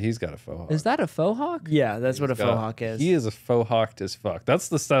 Yeah, he's got a faux hawk. Is that a faux hawk? Yeah, that's what a He's faux got- hawk is. He is a faux hawked as fuck. That's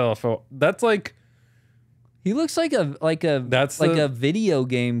the style of faux. That's like He looks like That's a video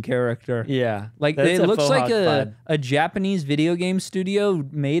game character. Yeah, Like that's it a looks faux like hawk vibe. a Japanese video game studio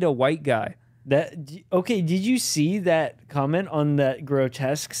made a white guy. Okay, did you see that comment on that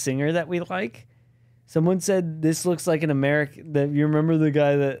grotesque singer that we like? Someone said this looks like an American. You remember the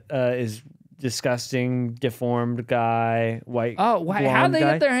guy that is disgusting, deformed guy, white. Oh, how'd blonde they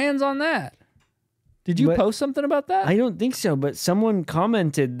guy? get their hands on that? Did you But- post something about that? I don't think so, but someone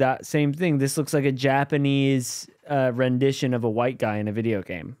commented that same thing. This looks like a Japanese rendition of a white guy in a video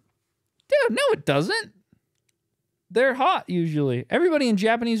game. Dude, no, it doesn't. They're hot usually. Everybody in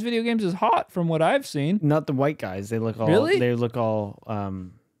Japanese video games is hot from what I've seen. Not the white guys. They look all. Really? They look all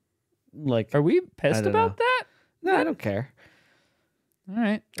like. Are we pissed don't about know. that? No, I don't care. All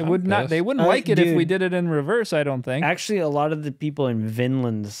right. It I'm would not. pissed. They wouldn't like it if we dude. did it in reverse. I don't think. Actually, a lot of the people in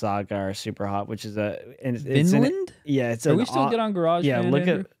Vinland Saga are super hot, which is it's Vinland? Yeah, it's Are an we still au- good on Garage? Yeah, Band,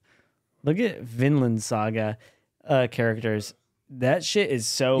 Andrew? look at Vinland Saga characters. That shit is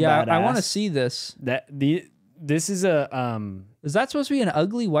so Yeah, badass. I want to see this. This is a Is that supposed to be an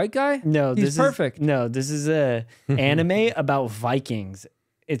ugly white guy? no. He's this perfect. Is, no, this is a anime about Vikings.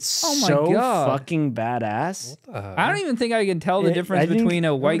 It's Oh my so God. fucking badass. I don't even think I can tell the I difference think- between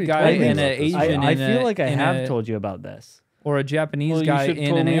a white already guy told me and an about this. Asian. I in feel a- like I in have a- told you about this. or a Japanese Well, you guy should in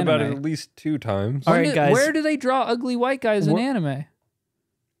told an me anime. about it at least 2 times. All right, guys. Where do they draw ugly white guys in Wha- anime?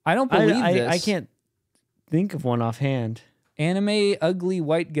 I don't believe this. I can't think of one offhand. Anime ugly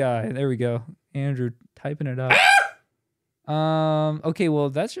white guy. There we go. Andrew typing it up. Okay, well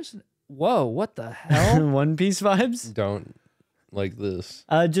that's just whoa, what the hell? One Piece vibes. Don't like this.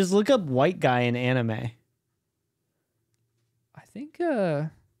 Just look up white guy in anime. I think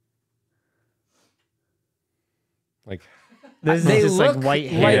Like This They is just look like white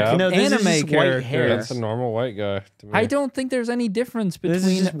like hair. Yeah. No, this anime is just white characters. hair. that's a normal white guy to me. I don't think there's any difference This is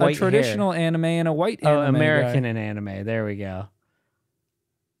between just a white traditional anime and a white anime. Oh, American guy. in anime. There we go.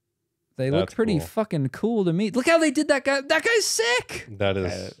 They look That's pretty cool. fucking cool to me. Look how they did that guy. That guy's sick. That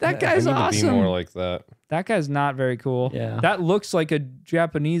is. That guy's I need to awesome. be more like that. That guy's not very cool. Yeah. That looks like a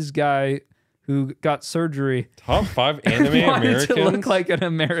Japanese guy who got surgery. Top 5 anime Wanted Americans. to look like an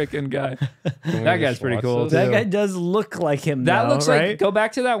American guy. Can we that just guy's pretty watch cool, this? That too. guy does look like him. That though, looks right? like, go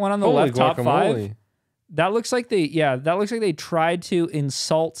back to that one on the Holy left, top 5. guacamole. That looks like they tried to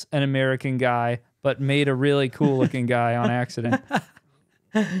insult an American guy, but made a really cool looking guy on accident.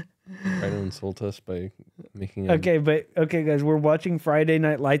 Try to insult us by making a Okay, guys, we're watching Friday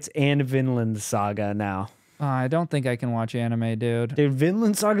Night Lights and Vinland Saga now. I don't think I can watch anime, dude. Dude,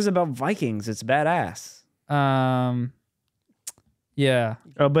 Vinland Saga is about Vikings. It's badass. Yeah.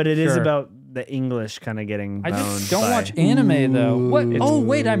 Oh, but it is Sure. about the English kind of getting I boned. just don't by- watch anime though. What? Ooh. Oh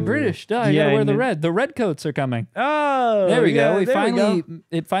wait, I'm British. Duh, I Yeah, gotta wear I the knew- red. The red coats are coming. Oh, There we yeah, go. there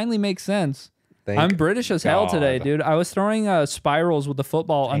It finally makes sense. Thank I'm British as hell today, God. dude. I was throwing spirals with the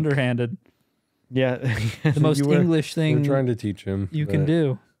football underhanded. Yeah. The most English We're thing trying to teach him. you can but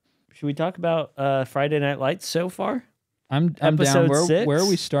do. Should we talk about Friday Night Lights so far? I'm down. Episode Where are 6?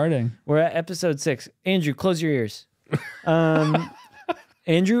 we starting? We're at episode 6. Andrew, close your ears.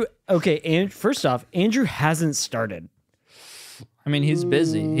 Andrew, okay, and first off, Andrew hasn't started. I mean, he's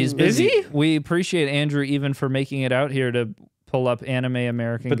busy. He's Is busy. he? We appreciate Andrew even for making it out here to pull up anime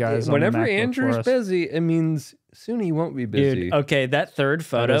American But guys. on the whenever MacBook Andrew's for us. busy, it means soon he won't be busy. Dude, okay, that third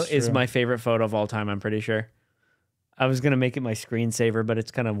photo is is true. my favorite photo of all time, I'm pretty sure. I was going to make it my screensaver, but it's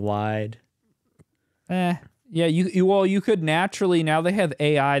kind of wide. Yeah, you could naturally, now they have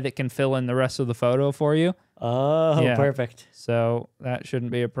AI that can fill in the rest of the photo for you. Oh, Yeah. perfect. So that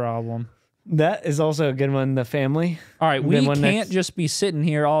shouldn't be a problem. That is also a good one, the family. All right, we Then one can't next- just be sitting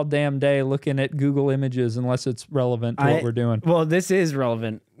here all damn day looking at Google Images unless it's relevant to what we're doing. Well, this is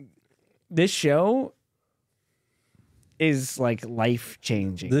relevant. This show is like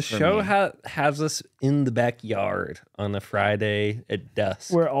life-changing. The for show me. has us in the backyard on a Friday at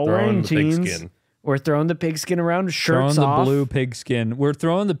dusk. We're all throwing wearing the jeans. pigskin. We're throwing the pigskin around, shirts Throwing off. the blue pig skin. We're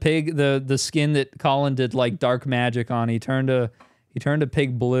throwing the pig the skin that Colin did like dark magic on. He turned a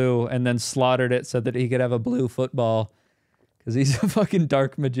pig blue and then slaughtered it so that he could have a blue football. Because he's a fucking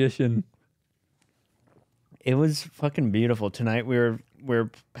dark magician. It was fucking beautiful. Tonight we're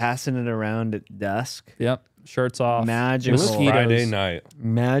passing it around at dusk. Yep. Shirts off. Magical. It was Mosquitoes. Friday night,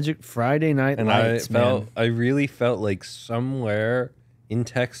 Magic Friday night and lights, man. I really felt like somewhere in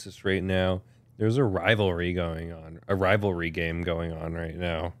Texas right now, there's a rivalry going on, a rivalry game going on right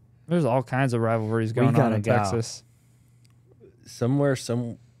now. There's all kinds of rivalries going on gotta in go. Texas. Somewhere,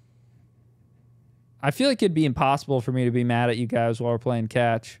 I feel like it'd be impossible for me to be mad at you guys while we're playing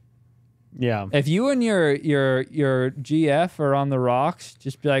catch. Yeah. If you and your GF are on the rocks,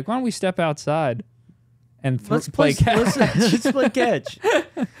 just be like, why don't we step outside and Let's play catch? Let's play catch.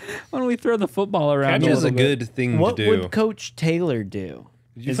 Why don't we throw the football around? catch a is a little bit? good thing What to do. would Coach Taylor do?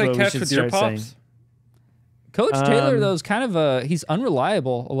 Did you is play what we catch should with your start saying. pops? Coach Taylor, though, is kind of he's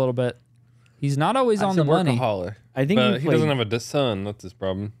unreliable a little bit. He's not always on He's the a money. workaholic. I think But he he played. doesn't have a son. That's his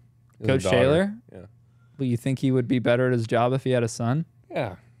problem. He has a Coach daughter. Taylor? Yeah. But you think he would be better at his job if he had a son?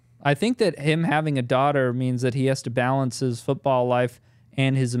 Yeah. I think that him having a daughter means that he has to balance his football life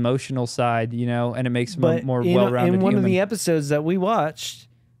and his emotional side, and it makes him a but more in, well-rounded in one human. of the episodes that we watched,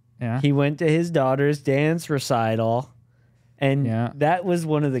 Yeah. he went to his daughter's dance recital, and Yeah. that was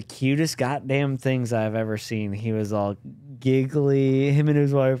one of the cutest goddamn things I've ever seen. He was all giggly. Him and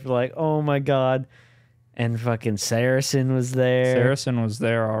his wife were like, "Oh my god." And fucking Saracen was there. Saracen was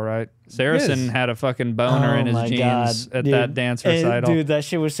there, all right. Saracen Yes. had a fucking boner in his my jeans God, at dude. that dance And, recital. dude, that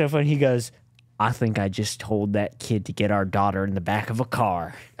shit was so funny. He goes, "I think I just told that kid to get our daughter in the back of a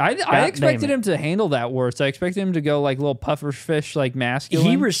car." I damn expected it. him to handle that worse. I expected him to go like little puffer fish, like masculine.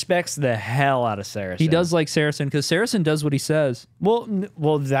 He respects the hell out of Saracen. He does like Saracen because Saracen does what he says. Well,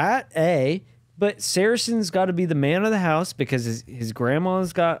 that but Saracen's got to be the man of the house because his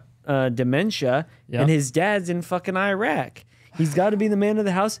grandma's got dementia Yep. and his dad's in fucking Iraq. He's got to be the man of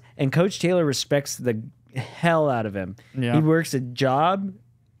the house, and Coach Taylor respects the hell out of him. Yeah. He works a job.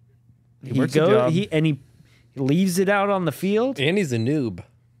 He works a job. He leaves it out on the field. And he's a noob.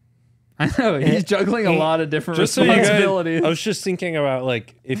 I know he's juggling a lot of different Just so you guys, responsibilities. I was just thinking about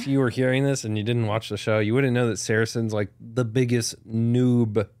like if you were hearing this and you didn't watch the show, you wouldn't know that Saracen's like the biggest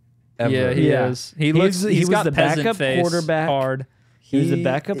noob ever. Yeah, he Yeah. is. He He looks. was- He's he was got the peasant backup face, quarterback. Hard. He was the He-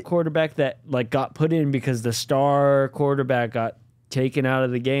 backup quarterback that like got put in because the star quarterback got taken out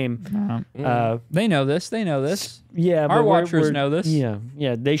of the game. They know this. They know this. Yeah, Our but watchers know this.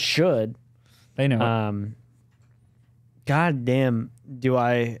 Yeah, they should. They know it. God damn, do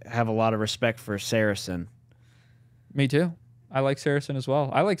I have a lot of respect for Saracen. Me too. I like Saracen as well.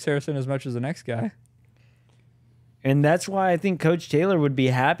 I like Saracen as much as the next guy. And that's why I think Coach Taylor would be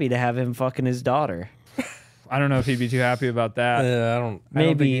happy to have him fucking his daughter. I don't know if he'd be too happy about that. I don't. I don't think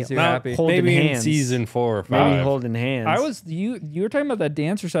Maybe he's too not happy. holding Maybe in hands. season 4 or 5. Maybe holding hands. I was you were talking about that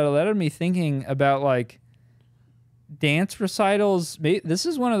dance recital. That had me thinking about like dance recitals. This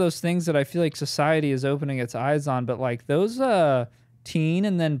is one of those things that I feel like society is opening its eyes on. But like those teen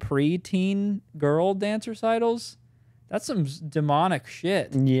and then pre-teen girl dance recitals, that's some demonic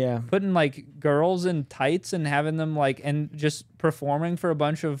shit. Yeah. Putting like girls in tights and having them like and just performing for a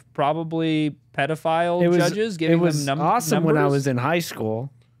bunch of probably pedophile judges, giving it was them awesome when I numbers. was in high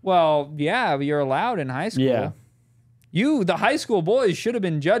school. Well, yeah, you're allowed in high school. Yeah. You, the high school boys, should have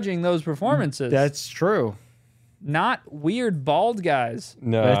been judging those performances. That's true. Not weird bald guys.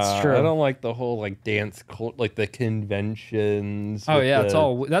 No, That's true. I don't like the whole like dance cult, like the conventions. Oh with yeah,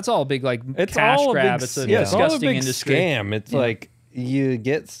 the- that's all a big like It's cash all grab. a big, It's a yeah, it's all a disgusting big industry. scam. It's like you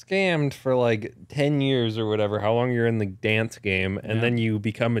get scammed for like 10 years or whatever, how long you're in the dance game, and then you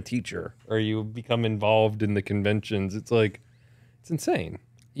become a teacher or you become involved in the conventions. It's like, it's insane.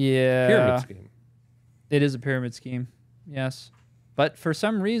 Yeah, Pyramid scheme. it is a pyramid scheme. Yes, but for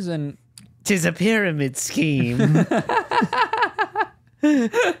some reason, 'Tis a pyramid scheme.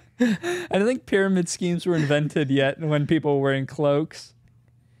 I don't think pyramid schemes were invented yet when people were in cloaks.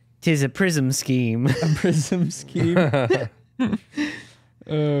 'Tis a prism scheme. A prism scheme.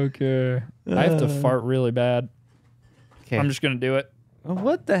 Okay. I have to fart really bad. Okay. I'm just going to do it.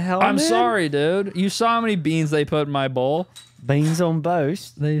 What the hell? I'm man? sorry, dude. You saw how many beans they put in my bowl? Beans on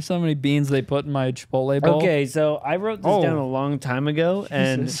boast. They so many beans they put in my Chipotle bowl. Okay, so I wrote this Oh. down a long time ago,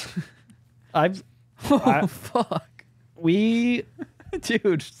 and Jesus. I- Fuck. we,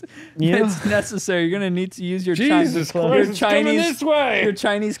 Dude, you know, it's necessary. You're going to need to use your Jesus Chinese, Christ, it's coming this way. your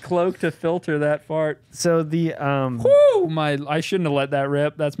Chinese cloak to filter that fart. so the Woo! I shouldn't have let that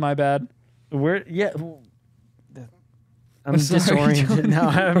rip. That's my bad. we're yeah. I'm Sorry, disoriented now.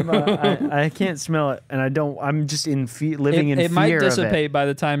 I can't smell it, and I don't. I'm just living in fear. It might of dissipate by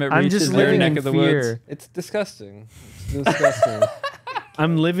the time it I'm reaches just their living neck in of the fear. woods. It's disgusting. It's disgusting.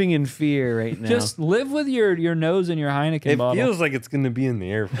 I'm living in fear right now. Just live with your nose in your Heineken It bottle. feels like it's going to be in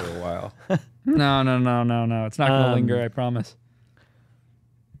the air for a while. No. It's not going to linger, I promise.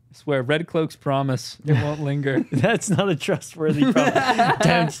 I swear, Red Cloak's promise. It won't linger. That's not a trustworthy promise.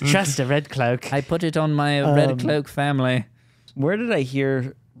 Don't trust a red cloak. I put it on my Red Cloak family. Where did I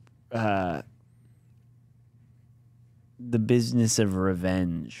hear the business of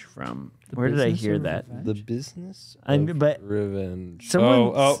revenge from? Where did I business hear of that? revenge? The business I'm- of but revenge.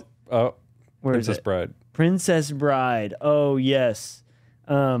 someone- Oh. Where is Princess it? Bride. Princess Bride. Oh yes.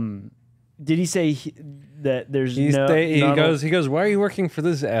 Did he say that there's He not goes, why are you working for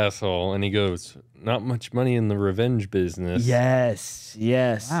this asshole? And he goes, not much money in the revenge business. Yes.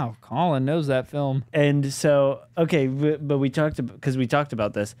 Wow, Colin knows that film. And so, okay, but we talked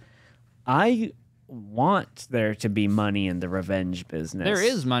about this. I want there to be money in the revenge business. There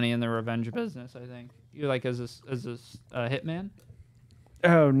is money in the revenge business, I think. You like as a hitman?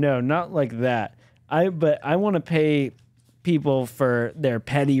 Oh no, not like that. But I want to pay people for their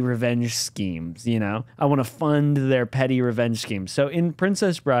petty revenge schemes. You know, I want to fund their petty revenge schemes. So in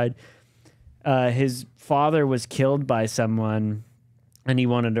Princess Bride, his father was killed by someone, and he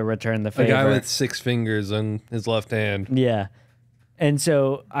wanted to return the A favor. guy with 6 fingers on his left hand. Yeah. And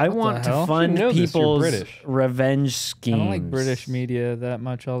so I want hell? to fund You should know this, you're people's British. revenge schemes. I don't like British media that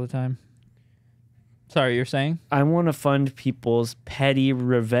much all the time. Sorry, you're saying? I want to fund people's petty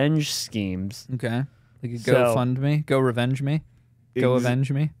revenge schemes. Okay. Like So- go fund me, go revenge me, go Ex-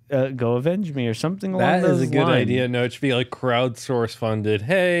 avenge me. Go avenge me or something along That those is a good lines. idea. No, it should be like crowdsource funded.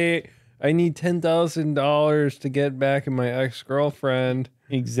 Hey, I need $10,000 to get back at my ex-girlfriend.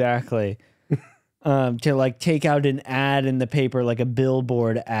 Exactly. To like take out an ad in the paper, like a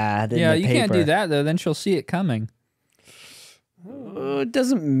billboard ad. Yeah, in the you paper. can't do that though. Then she'll see it coming. It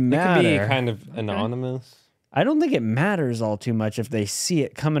doesn't It matter. could be kind of anonymous. I don't think it matters all too much if they see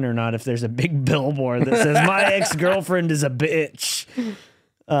it coming or not. If there's a big billboard that says "My ex-girlfriend is a bitch,"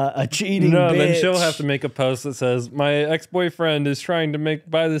 a cheating. No, bitch. then she'll have to make a post that says, my ex-boyfriend is trying to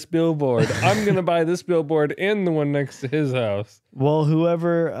buy this billboard. I'm going to buy this billboard and the one next to his house. Well,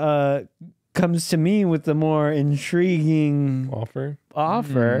 whoever comes to me with the more intriguing Offer.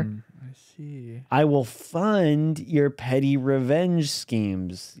 offer, I see. I will fund your petty revenge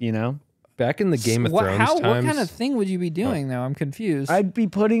schemes. You know, Back in the Game of Thrones What times. kind of thing would you be doing though? I'm confused. I'd be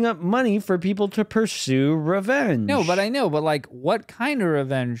putting up money for people to pursue revenge. No, but I know. But like, what kind of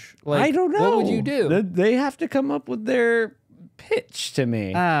revenge? Like, I don't know. What would you do? They have to come up with their pitch to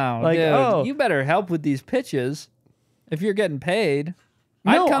me. Oh, Like, dude, oh. you better help with these pitches if you're getting paid.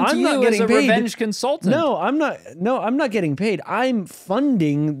 No, I'd come to I'm not you as getting a paid. revenge consultant. No, I'm not. No, I'm not getting paid. I'm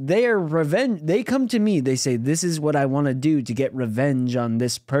funding their revenge. They come to me. They say, "This is what I want to do to get revenge on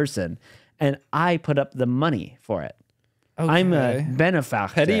this person," and I put up the money for it. I'm a Okay.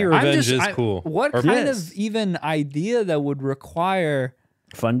 benefactor. Petty revenge is cool. What Or- kind Yes. of even idea that would require,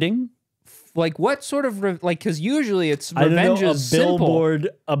 funding. like, what sort of like? Because usually it's I don't revenge know, a is simple. billboard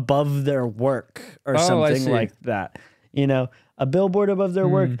above their work or Oh, I something see. like that. You know, a billboard above their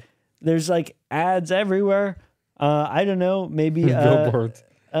work. There's like ads everywhere. I don't know, maybe Billboards.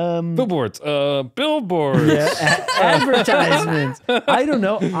 Billboards. Billboards. Yeah, advertisements. I don't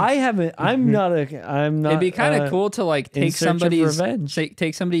know. I haven't. I'm not. It'd be kind of cool to like in take search of somebody's revenge.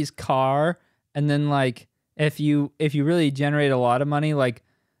 take somebody's car, and then like if you really generate a lot of money, like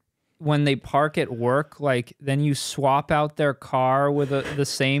when they park at work, like then you swap out their car with the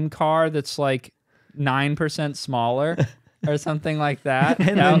same car that's like 9% smaller or something like that.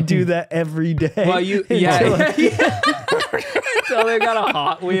 and then do that every day. Well, you yeah. So they got a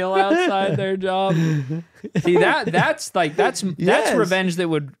Hot Wheel outside their job. See that's Yes. revenge that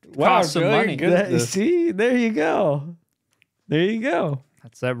would Wow, cost some really money. good. See, there you go. There you go.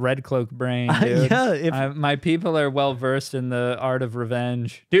 That's that red cloak brain, dude. Yeah, My people are well versed in the art of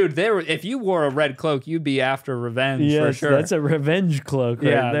revenge, dude. If you wore a red cloak, you'd be after revenge for yes, sure. that's a revenge cloak.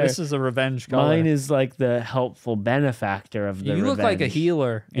 yeah, right there. this is a revenge color. Mine is like the helpful benefactor of the You look like a revenge.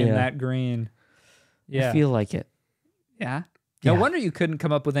 healer in Yeah. that green. Yeah, I feel like it. yeah. No Yeah. wonder you couldn't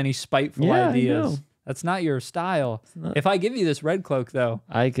come up with any spiteful Yeah, I ideas. know. That's not your style. not. If I give you this red cloak, though,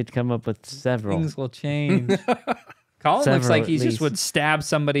 I could come up with several. things will change. Colin looks Several like at he just least. would stab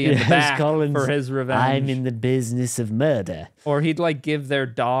somebody in Yes, the back Colin's, for his revenge. I'm in the business of murder. Or he'd like give their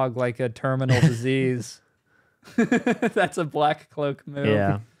dog like a terminal disease. That's a black cloak move.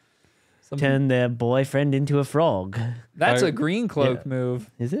 Yeah. Turn their boyfriend into a frog. That's a green cloak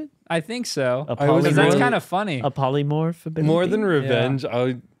move. Is it? I think so. A Because that's polymorph? kind of funny. A polymorph? ability? More than revenge, I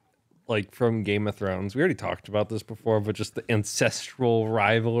would like from Game of Thrones. We already talked about this before, but just the ancestral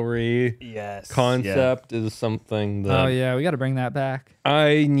rivalry concept is something that Oh yeah, we got to bring that back.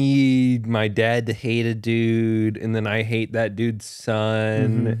 I need my dad to hate a dude, and then I hate that dude's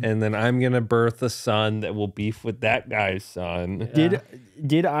son, and then I'm gonna birth a son that will beef with that guy's son.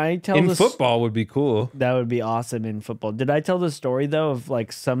 Did I tell In the football would be cool. That would be awesome in football. Did I tell the story though of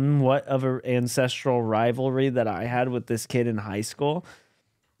like somewhat of an ancestral rivalry that I had with this kid in high school?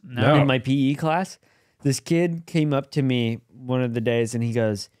 No. In my PE class, this kid came up to me one of the days and he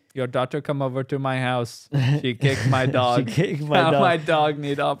goes, Your daughter come over to my house. She kicked my dog. She kicked my Now dog. my dog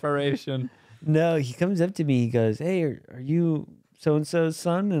need operation. No, he comes up to me. He goes, "Hey, are you so and so's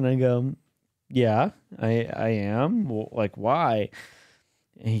son?" And I go, "Yeah, I am." Well, like, why?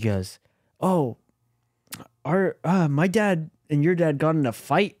 And he goes, "Oh, my dad and your dad got in a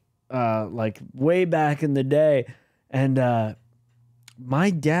fight, like way back in the day, and my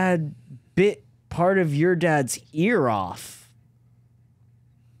dad bit part of your dad's ear off,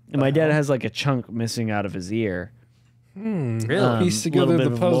 and my dad has like a chunk missing out of his ear." Really? Piece little together bit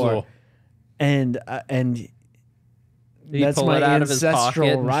the of puzzle. lore. And Did he that's pull my it out of his pocket ancestral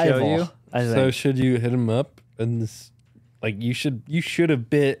and show rival. you? I So think. should you hit him up and this, like you should have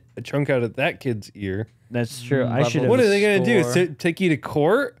bit a chunk out of that kid's ear. That's true. I level should have What are they gonna do? Score. Take you to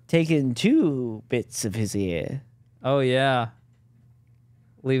court? taken 2 bits of his ear. Oh yeah.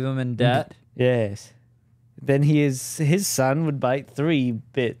 Leave him in debt. Yes. Then his son would bite 3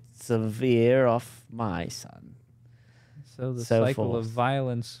 bits of ear off my son. So the So cycle of forth.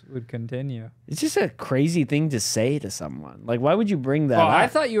 violence would continue. It's just a crazy thing to say to someone. Like, why would you bring that Oh, up? I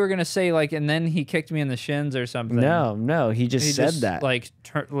thought you were gonna say like, and then he kicked me in the shins or something. No, he just he said just, that. Like,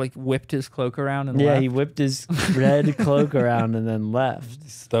 like whipped his cloak around and Yeah, left. he whipped his red cloak around and then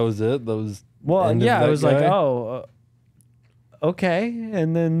left. That was it. That was Well, end of yeah, I that was like, guy? oh, okay,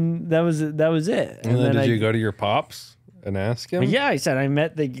 and then that was it. And then I, did you go to your pops and ask him? Yeah, I said I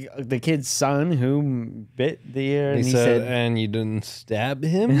met the kid's son who bit the ear, And and he said, and you didn't stab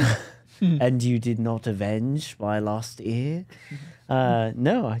him? and you did not avenge my lost ear.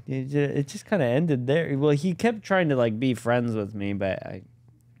 No, it just kind of ended there. Well, he kept trying to like be friends with me, but I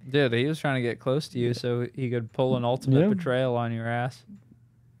Dude, he was trying to get close to you so he could pull an ultimate Yeah. betrayal on your ass.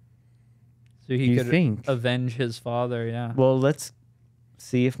 So he You could think? avenge his father. Yeah. well, let's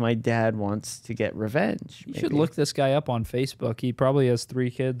see if my dad wants to get revenge. You should maybe. look this guy up on Facebook. He probably has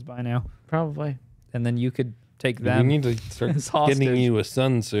 3 kids by now, Probably. and then you could take We them. need to start as hostage. getting you a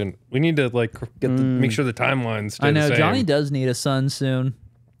son soon. We need to like get make sure the timelines stay I know the same. Johnny does need a son soon.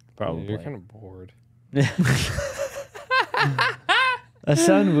 Probably. You're kind of bored. A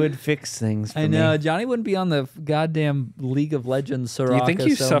son would fix things for I know me. Johnny wouldn't be on the goddamn League of Legends. Do you think Soraka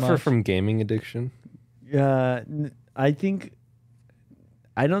you so suffer much. from gaming addiction? I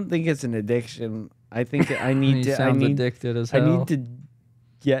don't think it's an addiction. I think I He need to. I sounds need. addicted as I hell. need to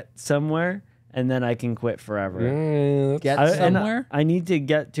get somewhere, and then I can quit forever. Yeah, Get And somewhere. I need to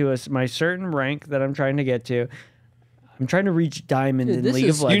get to my certain rank that I'm trying to get to. I'm trying to reach diamond Dude, in this League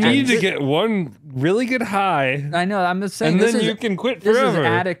is- of you Legends. need to get one really good high, I know. I'm just saying. and this then is, you can quit This forever. is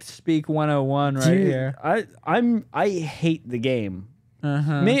addict speak 101 right Dude, here. I hate the game.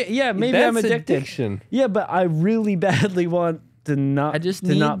 Uh-huh. Maybe I'm That's addicted. addiction. Yeah, but I really badly want not I just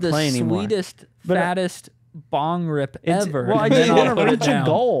to need not the play anymore. sweetest, But, fattest bong rip It's- ever. Well, I and just then want I'll to put it reach a down.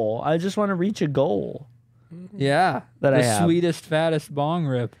 goal. I just want to reach a goal. Yeah, That the I have. sweetest, fattest bong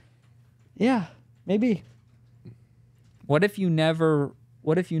rip. Yeah, maybe. What if you never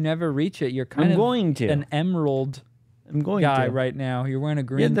reach it? You're kind I'm of going to. an emerald I'm going guy to. right now. You're wearing a Yeah,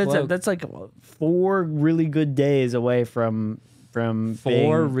 green cloak. that's like 4 really good days away from 4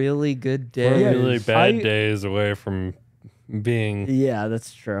 being, really good Four days. Yeah, really bad I- days away from being Yeah,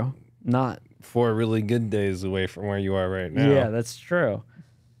 that's true. Not 4 really good days away from where you are right now. Yeah, that's true.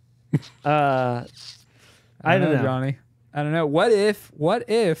 I don't know. Johnny. I don't know. What if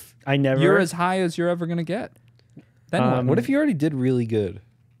I never. you're as high as you're ever gonna get? Then what? What if you already did really good?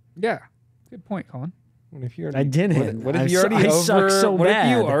 Yeah, good point, Colin. What if you already, I didn't. What if I you su- already I suck so What if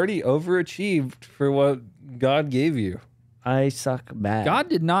you bad. already overachieved for what God gave you? I suck bad. God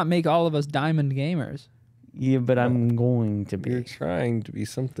did not make all of us diamond gamers. Yeah, but I'm going to You're be. trying to be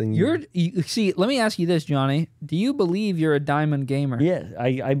something. See, let me ask you this, Johnny. Do you believe you're a diamond gamer? Yeah,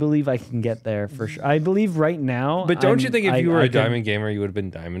 I believe I can get there for sure. I believe right now. But don't you think if you were a a diamond gamer, you would have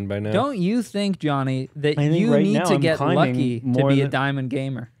been diamond by now? Don't you think, Johnny, that I think you right need now to I'm get climbing lucky to more be a than- diamond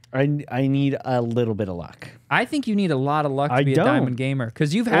gamer? I need a little bit of luck. I think you need a lot of luck to I be don't. a diamond gamer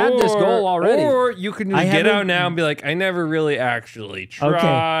because you've had this goal already. Or you can I just get out haven't- now and be like, I never really actually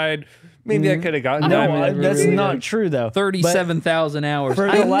tried. Maybe I could have gotten No, diamond. that's really not good." true though. 37,000 hours. for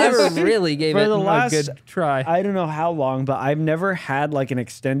I the last- never really gave for it the a last- good try. I don't know how long, but I've never had like an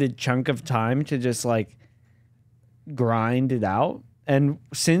extended chunk of time to just like grind it out. And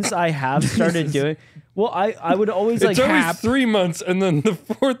since I have started doing, well, I would always like It's always hap- 3 months, and then the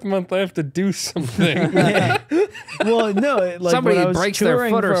 4th month I have to do something. Well, no, like Somebody when I was breaks their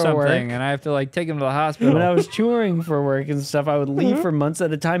touring foot or for something, work, and I have to like take them to the hospital. when I was touring for work and stuff, I would leave Mm-hmm. for months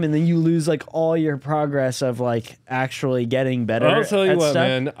at a time, and then you lose like all your progress of like actually getting better. I'll tell you at what, stuff.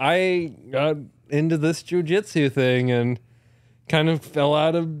 man. I got into this jujitsu thing and kind of fell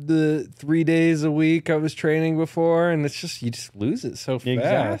out of the 3 days a week I was training before, and it's just you just lose it so fast.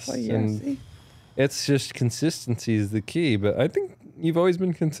 Exactly. Yeah. And See? it's just consistency is the key. But I think you've always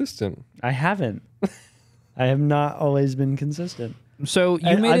been consistent. I haven't. I have not always been consistent. So you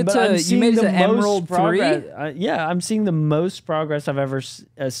And made it but I'm to you seeing made it the to most Emerald 3, progress- yeah, I'm seeing the most progress I've ever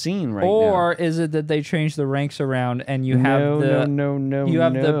seen right now. or is it that they changed the ranks around and you have no, you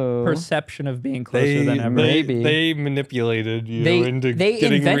have the no. perception of being closer than ever? Maybe. they manipulated you They into they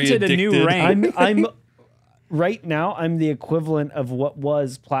getting invented a new re-addicted. rank. I'm right now. I'm the equivalent of what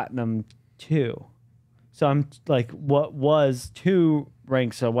was Platinum 2. So I'm like what was 2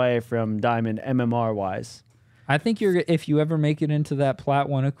 ranks away from Diamond MMR wise. I think if you ever make it into that Plat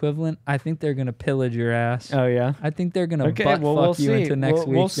 1 equivalent, I think they're gonna pillage your ass. Oh yeah. I think they're gonna Okay, butt well fuck we'll you see. into next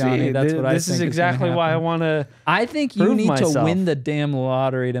We'll week, Johnny. see. That's what I think. This is exactly gonna why I happen. want to. I think you prove need to myself. win the damn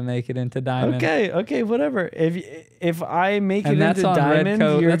lottery to make it into Diamond. Okay, whatever. If I make And it that's into on Diamond,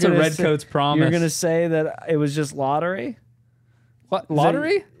 Redcoat. you're That's a gonna Redcoat's promise. You're gonna say that it was just lottery. What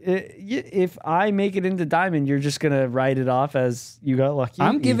lottery? If I make it into Diamond, you're just gonna write it off as you got lucky.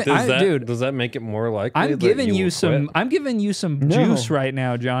 I'm giving, Does that make it more likely? I'm that giving you you will some. quit? I'm giving you some No. juice right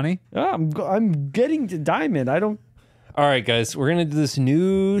now, Johnny. I'm getting to Diamond. I don't. All right, guys, we're gonna do this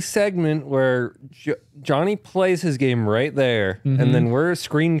new segment where Johnny plays his game right there, Mm-hmm. and then we're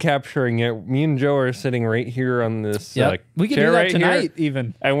screen capturing it. Me and Joe are sitting right here on this we can chair do that right here, tonight,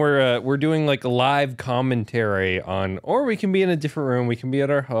 even. and we're doing like a live commentary on, or we can be in a different room. We can be at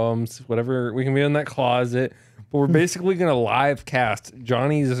our homes, whatever. We can be in that closet. But we're basically gonna live cast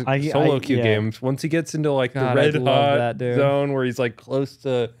Johnny's solo queue yeah. games once he gets into like God, the I'd red love hot that, dude. zone where he's like close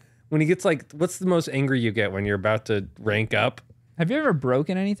to. When he gets like, what's the most angry you get when you're about to rank up? Have you ever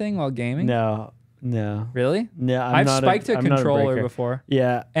broken anything while gaming? No. Really? No. I've spiked a I'm not controller breaker. before,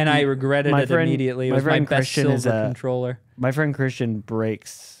 Yeah. and I regretted my it friend- immediately. It my was my friend best Christian is silver a- controller. My friend Christian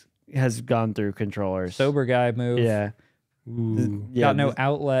has gone through controllers. Sober guy move. Yeah. Yeah. Got no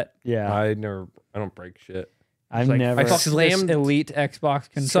outlet. Yeah. I don't break shit. I've Like, never. fuck this slammed- elite Xbox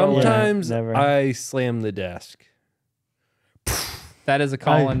controller. Sometimes never. I slam the desk. That is a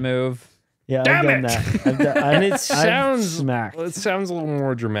Colin move. Yeah, Damn I've done it! that. I've done, And it I've sounds smacked. It sounds a little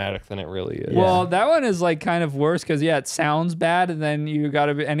more dramatic than it really is. Well, that one is like kind of worse because it sounds bad, and then you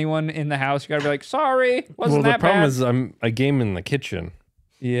gotta be anyone in the house. You gotta be like, sorry, wasn't the that problem bad? is I game in the kitchen.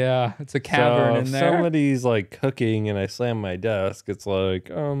 Yeah, it's a cavern So in if there. somebody's like cooking and I slam my desk, it's like,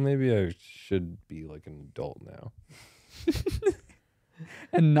 oh, maybe I should be like an adult now.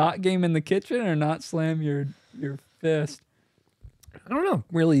 And not game in the kitchen or not slam your fist. I don't know.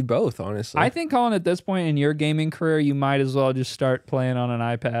 Really, both, honestly. I think, Colin, at this point in your gaming career, you might as well just start playing on an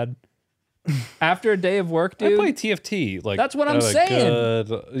iPad. After a day of work, I dude. play TFT. Like That's what I'm at a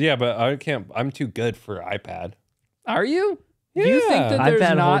saying. Yeah, but I can't. I'm too good for iPad. Are you? Do you think that there's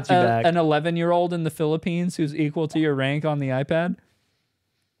iPad not holds you back. an 11-year-old in the Philippines who's equal to your rank on the iPad?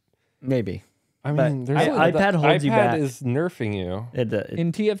 Maybe. I But mean, there's iPad holds you back. iPad is nerfing you.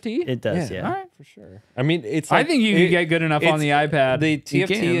 In TFT? It does, yeah. All right. For sure. I mean, it's. I Like, think you can get good enough on the iPad. The You TFT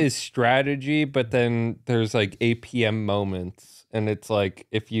can. is strategy, but then there's like APM moments, and it's like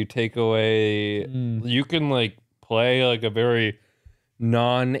if you take away, you can like play like a very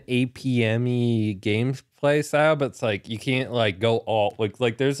non-APM-y gameplay style, but it's like you can't like go all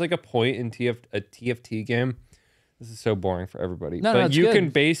like there's like a point in a TFT game. This is so boring for everybody, No, but it's you good. can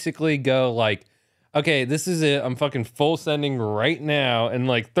basically go like, okay, this is it. I'm fucking full sending right now, and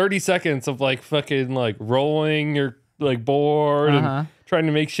like 30 seconds of like fucking like rolling your like board and trying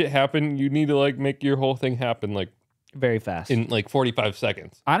to make shit happen. You need to like make your whole thing happen like Very fast. in like 45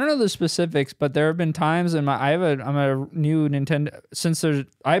 seconds. I don't know the specifics, but there have been times in I'm a new Nintendo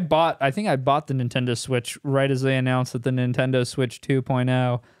I think I bought the Nintendo Switch right as they announced that the Nintendo Switch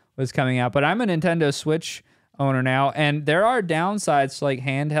 2.0 was coming out. But I'm a Nintendo Switch owner now, and there are downsides to like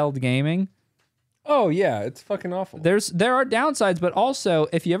handheld gaming. Oh yeah, it's fucking awful. There are downsides, but also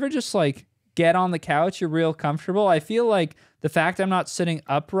if you ever just like get on the couch, you're real comfortable. I feel like the fact I'm not sitting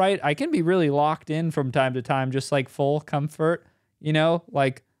upright, I can be really locked in from time to time, just like full comfort, you know,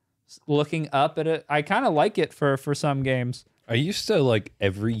 like looking up at it. I kind of like it for some games. I used to like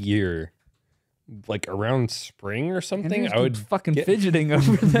every year, like around spring or something, Andrew's I would fucking fidgeting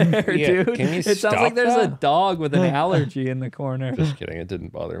over there, Yeah, dude. can you It sounds stop like there's a that? dog with an allergy in the corner. Just kidding, it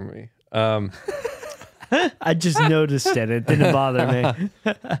didn't bother me. I just noticed it. It didn't bother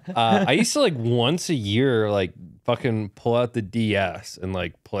me. I used to like once a year, like fucking pull out the DS and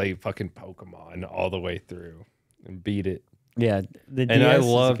like play fucking Pokemon all the way through and beat it. Yeah, the And I DS is a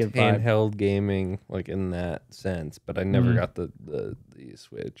loved good vibe. handheld gaming, like in that sense, but I never got the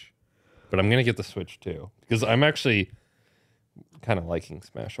Switch. But I'm gonna get the Switch too because I'm actually kind of liking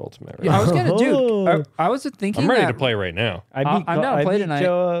Smash Ultimate. Right Yeah, I now. was gonna do. Oh. I was thinking. I'm ready that, to play right now. I beat, I'm down to I play beat tonight.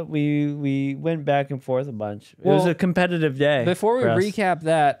 Joa. We went back and forth a bunch. It was Well, a competitive day. Before we for us. recap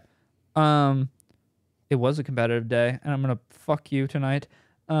that, it was a competitive day, and I'm gonna fuck you tonight.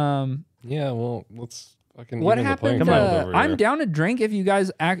 Yeah, well, let's fucking. What even the playing happened? field over I'm here. down to drink if you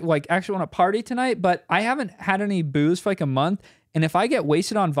guys actually want to party tonight, but I haven't had any booze for like a month. And if I get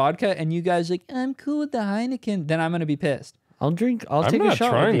wasted on vodka and you guys like, I'm cool with the Heineken, then I'm gonna be pissed. I'll drink. I'll I'm take a not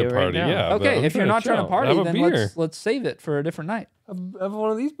shot trying with to you party. right now. Yeah. but Okay, I'm if you're not trying to chill. party, Have a then beer. let's save it for a different night. Have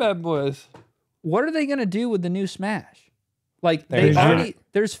one of these bad boys. What are they gonna do with the new Smash? Like There's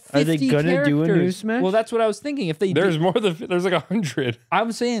there's 50 Are they gonna do a new characters. Smash? Well, that's what I was thinking. If they There's more than there's like 100.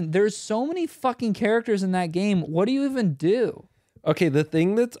 I'm saying there's so many fucking characters in that game. What do you even do? Okay, the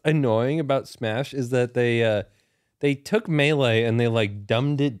thing that's annoying about Smash is that they took Melee and they like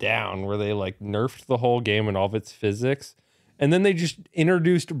dumbed it down where they like nerfed the whole game and all of its physics. And then they just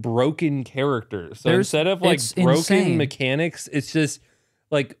introduced broken characters. So instead of like it's broken insane. mechanics, it's just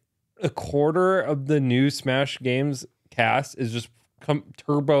like a quarter of the new Smash games cast is just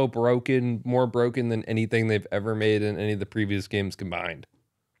turbo broken, more broken than anything they've ever made in any of the previous games combined.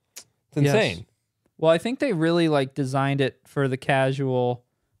 It's insane. Yes. Well, I think they really like designed it for the casual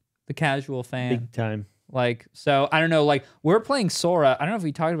fan. Big time. Like, so I don't know, like we're playing Sora. I don't know if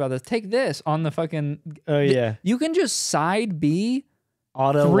we talked about this. Take this on the fucking Oh yeah. You can just side B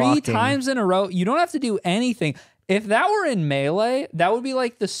Auto 3 locking. times in a row. You don't have to do anything. If that were in Melee, that would be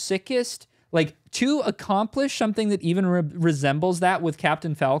like the sickest. Like to accomplish something that even resembles that with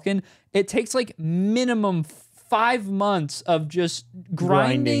Captain Falcon, it takes like minimum 5 months of just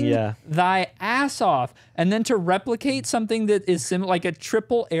grinding yeah. thy ass off, and then to replicate something that is like a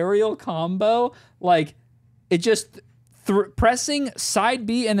triple aerial combo, like it just pressing side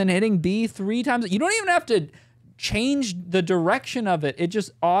B and then hitting B 3 times. You don't even have to change the direction of it. It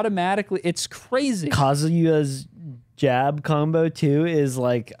just automatically. It's crazy. Kazuya's jab combo too is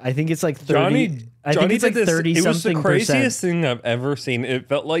like I think it's like 30. I think Johnny it's like did this. 30 It was the something craziest percent. thing I've ever seen. It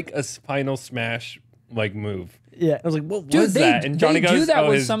felt like a Final Smash like move. Yeah. I was like, what Dude, was that? And Johnny they goes, do that oh,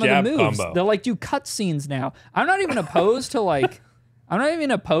 with his some of the jab moves. combo. They'll like do cutscenes now. I'm not even opposed to like, I'm not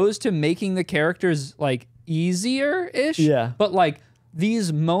even opposed to making the characters like easier ish. Yeah. But like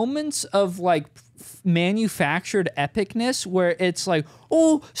these moments of like manufactured epicness where it's like,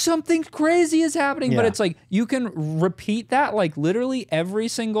 oh, something crazy is happening, but Yeah. it's like you can repeat that like literally every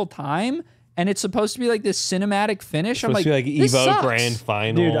single time. And it's supposed to be like this cinematic finish. I'm Supposed like, to be like this Evo sucks. Grand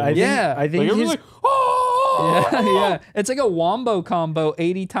Final. Dude, I think, Yeah. I think like, his, everyone's like, oh! Yeah, yeah. It's like a wombo combo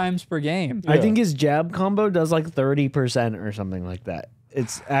 80 times per game. I think his jab combo does like 30% or something like that.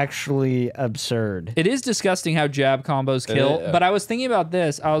 it's actually absurd. It is disgusting how jab combos kill, but I was thinking about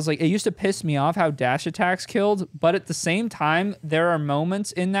this. I was like, it used to piss me off how dash attacks killed, but at the same time, there are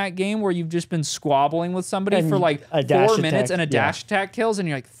moments in that game where you've just been squabbling with somebody And for like a dash 4 minutes attack, and a dash attack kills, and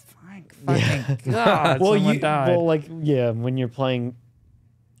you're like, fucking God, someone died. When you're playing,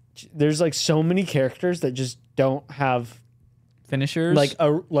 there's like so many characters that just don't have Finishers?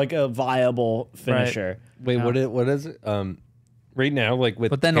 like a viable finisher. Wait, what is it? Right now, like with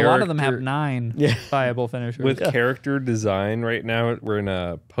But then a lot of them have 9 Yeah. viable finishers. with character design right now, we're in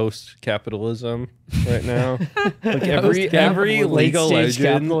a post-capitalism right now. Like every League of Late-stage Legends,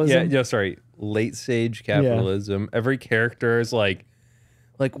 capitalism? late stage capitalism. Every character is like,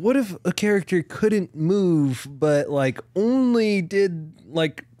 what if a character couldn't move, but like only did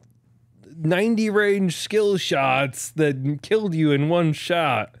like 90 range skill shots that killed you in one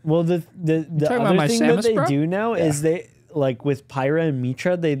shot? Well, the talking about other my thing that Samus, they bro? do now is they like with Pyra and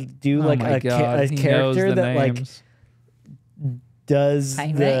Mitra, they do like my God, a he knows character the that names.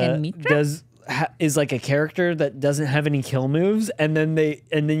 is like a character that doesn't have any kill moves, and then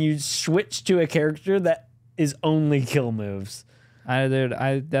you switch to a character that is only kill moves.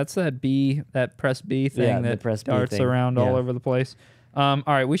 That's that press B thing Yeah, the that press B darts thing. around all Yeah. over the place. All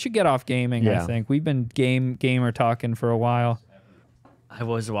right, we should get off gaming. I Yeah. think we've been gamer talking for a while. I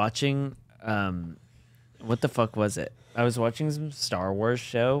was watching what the fuck was it? I was watching some Star Wars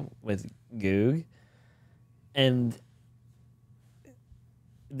show with Goog, and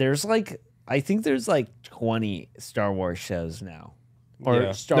I think there's like 20 Star Wars shows now.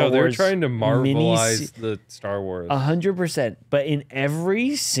 Or Star they're Wars trying to mini marvelize the Star Wars. 100%. But in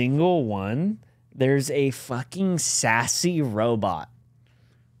every single one, there's a fucking sassy robot.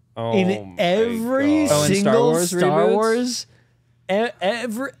 Oh In my every God. in Star single Wars Star reboots? Wars,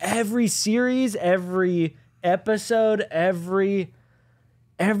 every series, every episode, everything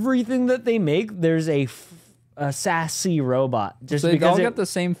that they make, there's a sassy robot. Just So they because all got the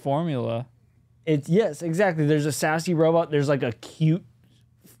same formula. yes, exactly. There's a sassy robot. There's like a cute,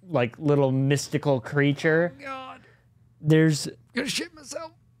 like little mystical creature. God, There's I'm gonna shit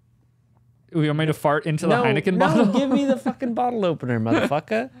myself. You want me to fart into the no, Heineken no, bottle? give me the fucking bottle opener,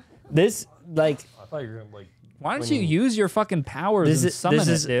 motherfucker. This like I thought you were gonna like. Why don't you use your fucking powers this and is summon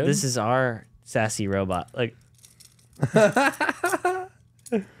this it, dude? this is our sassy robot. Like What's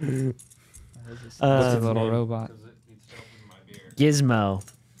a little robot. Gizmo.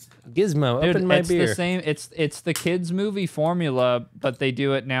 Gizmo, Dude, open my it's beer. the same. It's the kids movie formula, but they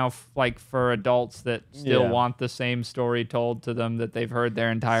do it now like for adults that still Yeah. want the same story told to them that they've heard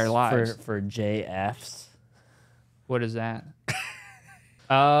their entire lives. For JFs. What is that?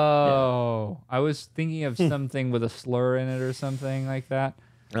 Oh, I was thinking of something with a slur in it or something like that.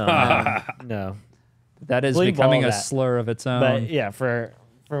 No. That is Bleep becoming all a that. slur of its own. But yeah, for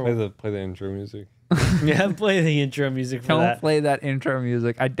Play the intro music. yeah, play the intro music for Don't that. play that intro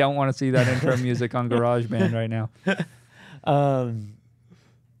music. I don't want to see that intro music on GarageBand right now.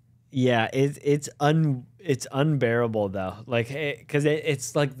 Yeah, it's unbearable though. Like, because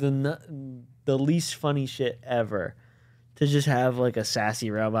it's like the least funny shit ever to just have like a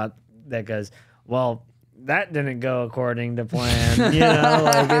sassy robot that goes, well, that didn't go according to plan. You know,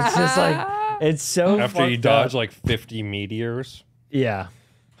 like it's just like it's so After you fucked dodge up. like 50 meteors. Yeah.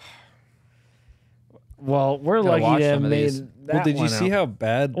 Well, we're Gotta lucky watch to have some of made these. that Well, did you one see out. how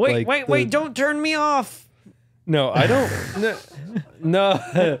bad? Wait, like, wait, don't turn me off. No, I don't. No,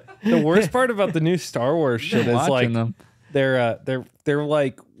 the worst part about the new Star Wars shit is Watching like them. they're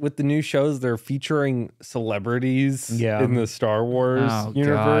like with the new shows they're featuring celebrities Yeah. in the Star Wars Oh, God,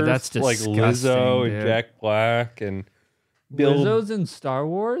 universe. that's like disgusting, Lizzo dude. and Jack Black and Bill. Lizzo's in Star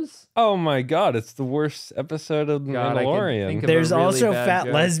Wars? Oh my God, it's the worst episode of The God, I could Mandalorian. think of There's a really also bad fat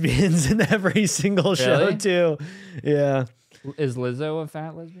joke. lesbians in every single show Really? too. Yeah, Is Lizzo a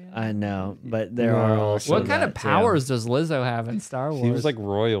fat lesbian? I know, but there are No. also What kind of that, too. powers does Lizzo have in Star Wars? She was like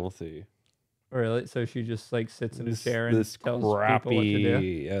royalty. really? So she just like sits in a This, chair and this tells people what to do.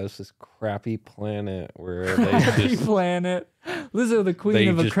 crappy, yeah, it's this crappy planet where they Crappy just planet. Lizzo, the queen they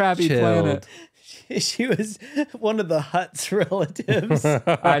of a just crappy planet. She was one of the Hutt's relatives. I dude,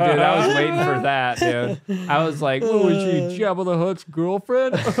 I was waiting for that, dude. I was like, what was she, Jabba the Hutt's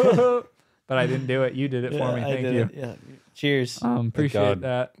girlfriend? But I didn't do it. You did it for me. I Thank did you. it, yeah. Cheers. Appreciate God.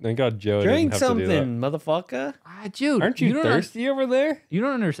 that. Thank God Joe Drink didn't have to do that. something, motherfucker. Dude, Aren't you don't thirsty over there? You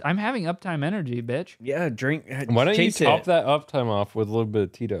don't understand. I'm having uptime energy, bitch. Yeah, drink. Why don't you chase top it. that uptime off with a little bit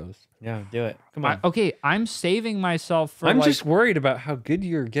of Tito's? Yeah, do it. Come on. Okay, I'm saving myself for I'm like, just worried about how good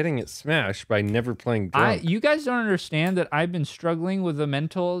you're getting at Smash by never playing drunk. you guys don't understand that I've been struggling with a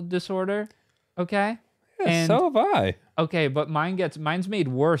mental disorder. Okay? Yeah, and so have I. Okay, but mine's made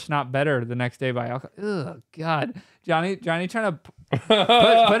worse, not better, the next day by alcohol. Ugh, God, Johnny trying to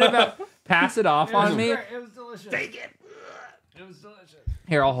put it back, pass it off on me. It was delicious. Take it. It was delicious.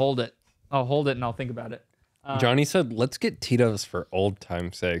 Here, I'll hold it. I'll hold it and I'll think about it. Johnny said, "Let's get Tito's for old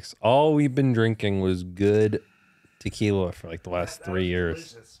time's sakes." All we've been drinking was good tequila for like the last 3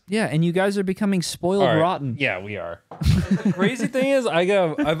 years. Yeah, and you guys are becoming spoiled All right. rotten. Yeah, we are. The crazy thing is,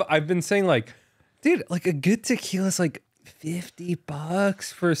 I've been saying like, dude, like a good tequila is like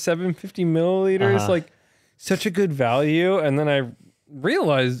 $50 for 750 milliliters, like such a good value. And then I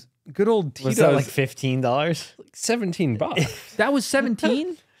realized good old Tito's Was that like $15? like $17. That was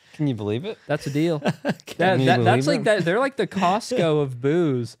 17? Can you believe it? That's a deal. Can you That's believe like it? that. They're like the Costco of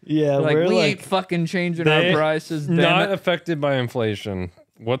booze. Yeah, They're like, we're we like ain't fucking changing our prices. Damn Not it. affected by inflation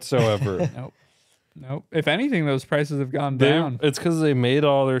whatsoever. Nope. If anything, those prices have gone down. It's because they made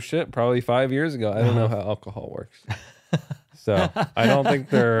all their shit probably 5 years ago. I don't know how alcohol works, so I don't think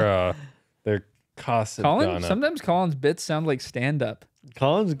their costs have gone up. Sometimes Colin's bits sound like stand up.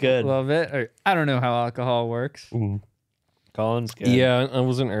 Colin's good. Love it. Or, I don't know how alcohol works. Colin's good. Yeah, I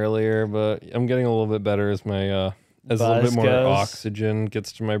wasn't earlier, but I'm getting a little bit better as my as a little Buzz bit more goes. oxygen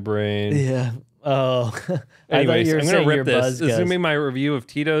gets to my brain. Yeah. Oh. Anyways, I'm gonna saying your rip this. buzz This is gonna goes. be my review of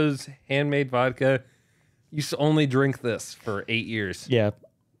Tito's handmade vodka. Used to only drink this for 8 years. Yeah.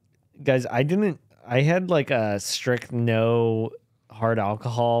 Guys, I had like a strict no hard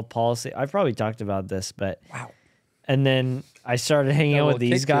alcohol policy. I've probably talked about this, but Wow. And then I started hanging Got a out with little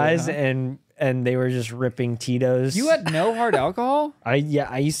these kick to it, guys huh? and they were just ripping Tito's. You had no hard alcohol? I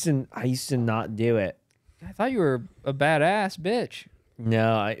used to not do it. I thought you were a badass bitch.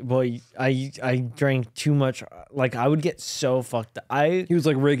 No, I drank too much. Like I would get so fucked up. He was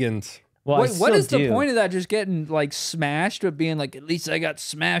like Riggins. Well, I Wait, what still is the do. point of that? Just getting like smashed, but being like, at least I got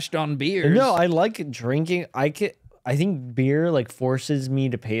smashed on beers. No, I like drinking. I think beer like forces me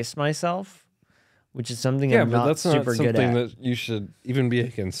to pace myself, which is something Yeah, I'm but not that's not super good something at. that you should even be a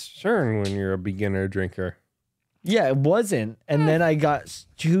concern when you're a beginner drinker. Yeah, it wasn't. And then I got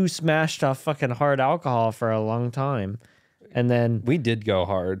too smashed off fucking hard alcohol for a long time. And then We did go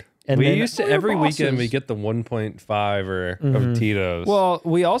hard. And we then- used to We're every weekend bosses. we get the 1.5 of Tito's. Well,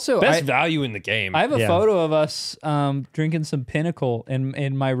 we also best value in the game. I have a Yeah. photo of us drinking some Pinnacle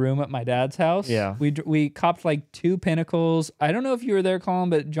in my room at my dad's house. Yeah. we copped like 2 Pinnacles. I don't know if you were there, Colin,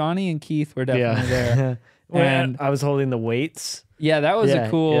 but Johnny and Keith were definitely there. and And I was holding the weights. yeah, that was a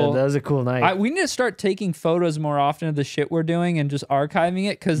cool. Yeah, that was a cool night. We need to start taking photos more often of the shit we're doing and just archiving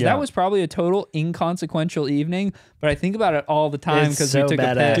it because Yeah. that was probably a total inconsequential evening. But I think about it all the time It's because so we took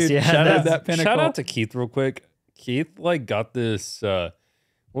badass. a pic. Yeah, Shout out that's- that Pinnacle. Shout out to Keith real quick. Keith like got this.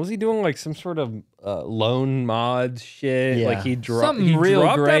 What was he doing? Like some sort of loan mod shit. Yeah. Like he dropped. Something He real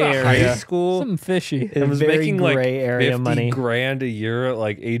dropped gray out of high area. school. Something fishy. It and was very making like gray area 50 money. grand a year at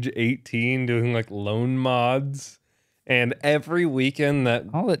like age 18 doing like loan mods. And every weekend that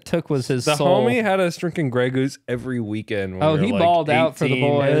All it took was his the soul. homie had us drinking Grey Goose every weekend. When Oh, we were, he like, balled out for the 18.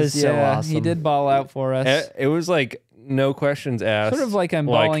 boys. It was so yeah, awesome. he did ball out for us. It was like no questions asked. Sort of like I'm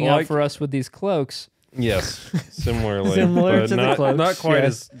balling out for us with these cloaks. Yes, similarly, Similar but to the not, cloaks, not quite yeah.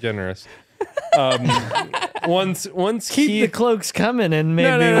 as generous. Once Keep the Keith, cloaks coming and maybe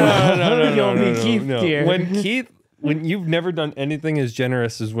no, you'll be Keith here. When you've never done anything as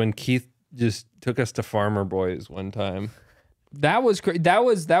generous as when Keith just took us to Farmer Boys one time. That was that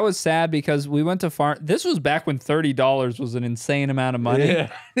was sad because we went to farm. This was back when $30 was an insane amount of money.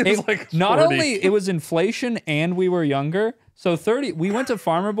 Yeah, it was like not 40. only it was inflation and we were younger. So 30. We went to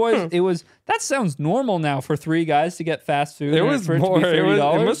Farmer Boys. It was that sounds normal now for 3 guys to get fast food. It and was for more. It, to be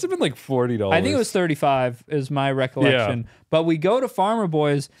 $30. It must have been like $40. I think it was 35 is my recollection. But we go to Farmer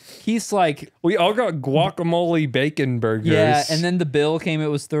Boys. He's like, We all got guacamole bacon burgers. yeah, and then the bill came. It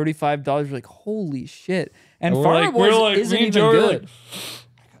was $35. We're like, holy shit! And We're Farmer like- Boys we're like, isn't me and even Joey are good.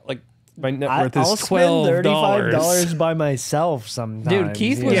 like my net worth I'll is spend $12. $35 by myself sometimes. Dude,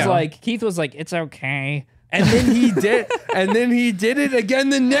 Keith you was know? like, it's okay. And then he did, and then he did it again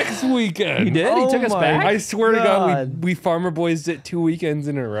the next weekend. He did. He Oh took us my back. I swear to God, God. we Farmer Boys it 2 weekends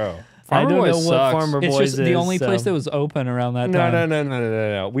in a row. I don't know Boys what sucks. Farmer It's Boys just the is, only place so- that was open around that No, time.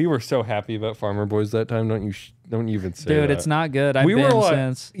 no. We were so happy about Farmer Boys that time. Don't you even say Dude, that. it's not good. I've We been were like,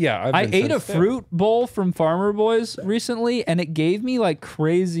 since. yeah. I've I been ate a since then. fruit bowl from Farmer Boys recently, and it gave me like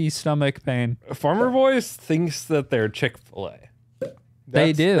crazy stomach pain. Farmer Boys thinks that they're Chick-fil-A. They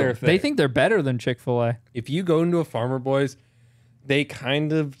That's do. their They thing. think they're better than Chick-fil-A. If you go into a Farmer Boys, they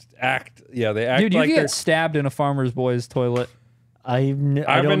kind of act. Yeah, they act Dude, you like can they're. get stabbed in a Farmer's Boys toilet. I I've don't been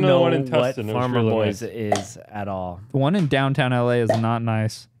to the know one in what Tustin. It was Farmer really Boys nice. is at all. The one in downtown LA is not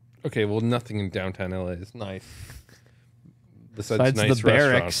nice. Okay, well, nothing in downtown LA is nice. Besides Besides nice the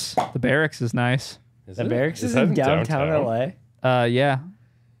barracks. The barracks is nice. The barracks is in downtown LA. Yeah.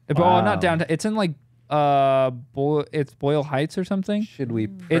 Wow. Not downtown. It's in like it's Boyle Heights or something. Should we?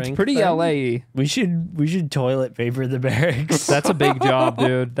 It's prank pretty them? LA. We should toilet paper the barracks. That's a big job,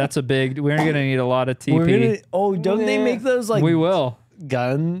 dude. That's a big. We're gonna need a lot of TP. Don't they make those like We will.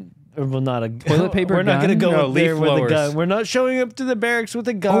 gun? Or, well, not a Toilet paper We're not gonna gun? go No, up there leaf with a blowers. gun. We're not showing up to the barracks with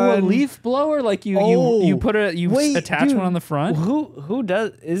a gun. Oh, a leaf blower? Like you put Wait, attach dude, one on the front? Who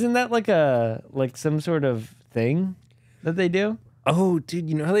does? Isn't that like some sort of thing that they do? Oh, dude,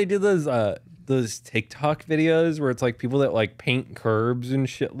 you know how they do those TikTok videos where it's like people that like paint curbs and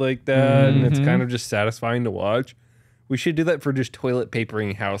shit like that, and it's kind of just satisfying to watch. We should do that for just toilet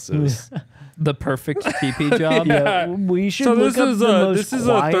papering houses. The perfect TP job. Yeah, we should. So look this up is the a most this is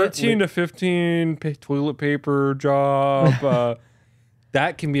a quiet 13 to 15 toilet paper job.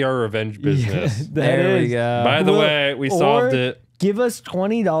 That can be our revenge business. That There we is. go. By the way, we solved Or it. Give us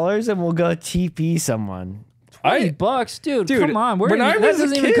 $20 and we'll go TP someone. $20, dude. Dude, Come on. when I That was a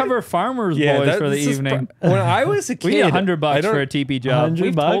doesn't even kid- cover farmers boys for the this is evening. when I was a kid, We need $100 I don't- for a TP job. $100?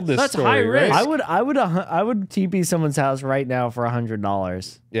 We've told this That's story, high right? risk. I would TP someone's house right now for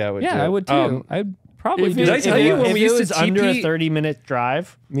 $100. Yeah, I would do Yeah, I it. would too. I'd probably If do it- Did I it. tell you if when we it used to was under a TP 30-minute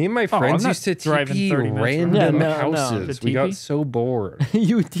drive? Me and my I'm friends not used to driving TP 30 minutes. random Yeah, no, houses. To We got TP? so bored.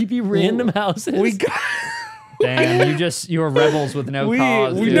 You would TP random houses. We got Damn, you were rebels with no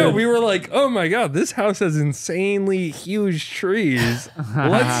cause. we dude. know we were like, oh my god, this house has insanely huge trees.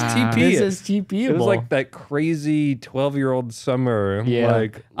 Let's TP This it. is TPable. It was like that crazy 12-year-old summer. yeah.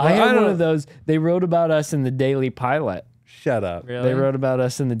 Like I had don't one of those. They wrote about us in the Daily Pilot. Shut up. Really? They wrote about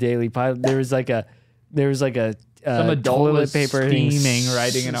us in the Daily Pilot. There was like a Some adult toilet was paper steaming,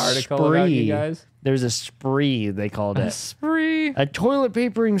 writing an article about you guys. There's a spree, they called A it. spree. A toilet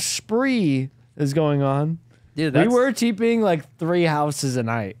papering spree is going on. Dude, We were TPing like 3 houses a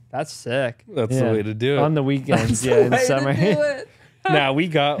night. That's sick. That's Yeah. the way to do it. On the weekends, yeah, in summer. Now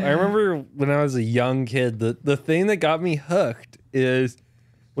I remember when I was a young kid, the thing that got me hooked is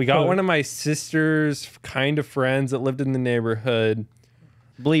we got one of my sister's kind of friends that lived in the neighborhood.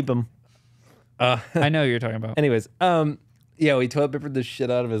 Bleep them. I know what you're talking about. Anyways, yeah, we toilet papered the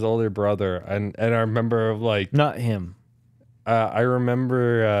shit out of his older brother, and I remember like Not him. I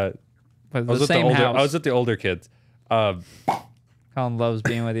remember But I was the at same the older house. I was at the older kids. Colin loves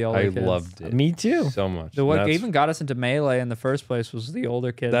being with the older I kids. loved it Me too. so much. What And that's- even got us into melee in the first place was the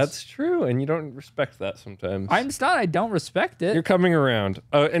older kids. That's true, and you don't respect that sometimes. I don't respect it. You're coming around.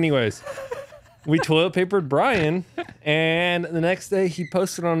 Anyways, we toilet papered Brian, and the next day he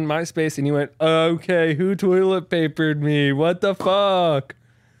posted on MySpace and he went, okay, who toilet papered me? What the fuck?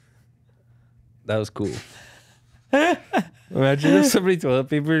 That was cool. Imagine if somebody toilet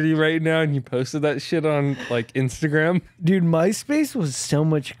papered you right now and you posted that shit on like Instagram. Dude, MySpace was so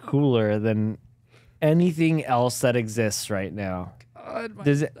much cooler than anything else that exists right now. God, my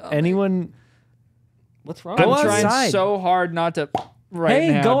Does anyone... What's wrong? Go I'm trying outside. so hard not to right Hey,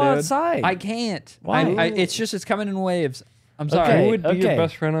 now, go dude. outside. I can't. Why? It's coming in waves. I'm sorry. Okay. Who would be your okay.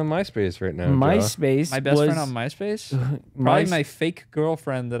 best friend on MySpace right now? Joe? MySpace My best was... friend on MySpace? Probably my fake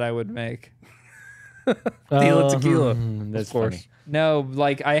girlfriend that I would make. Tequila. That's Of course. funny. No,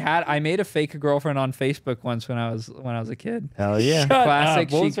 like I made a fake girlfriend on Facebook once when I was a kid. Hell yeah. Shut Classic.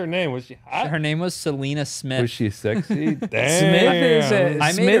 up. What was She- her name? Was she hot? Her name was Selena Smith. Was she sexy? Damn.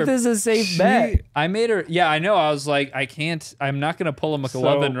 I made Smith her- is a safe bet. I made her. Yeah, I know. I was like, I'm not gonna pull a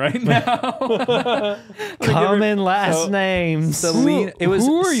McLovin right now. Common last so- names. Selena. It was.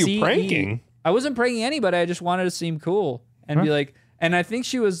 Who are you CE. pranking? I wasn't pranking anybody. I just wanted to seem cool and be like. And I think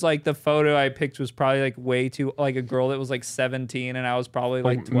she was like the photo I picked was probably like way too like a girl that was like 17 and I was probably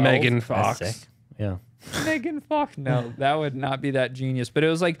like 12. Megan That's Fox. sick. Yeah. Megan Fox. No, that would not be that genius. But it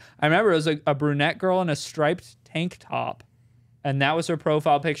was like I remember it was like a brunette girl in a striped tank top. And that was her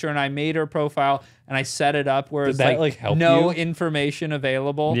profile picture, and I made her profile, and I set it up where Did it's that, like, help no you? information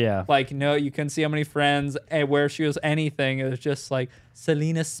available. Yeah. like no, you couldn't see how many friends, and where she was anything. It was just like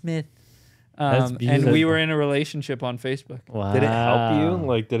Selena Smith. That's And we beautiful. were in a relationship on Facebook. Wow. Did it help you?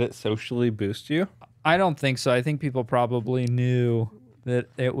 Like, did it socially boost you? I don't think so. I think people probably knew that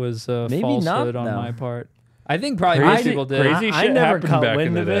it was a Maybe not, falsehood on though. my part. I think probably Crazy- most people did. Crazy I shit never happened caught back wind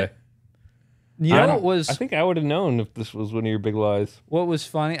in the of day. it. You know what was I think I would have known if this was one of your big lies. what was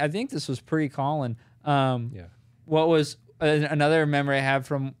funny? I think this was pre-Colin. Yeah. What was another memory I have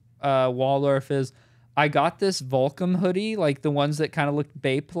from Waldorf is I got this Volcom hoodie, like the ones that kind of looked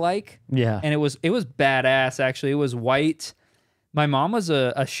Bape-like, Yeah. and it was badass. Actually, it was white. My mom was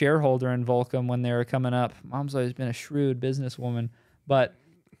a shareholder in Volcom when they were coming up. Mom's always been a shrewd businesswoman, but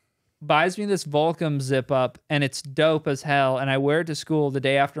buys me this Volcom zip up, and it's dope as hell. And I wear it to school the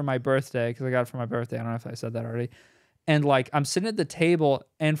day after my birthday because I got it for my birthday. I don't know if I said that already. And like I'm sitting at the table,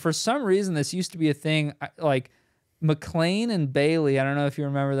 and for some reason this used to be a thing. Like McLean and Bailey, I don't know if you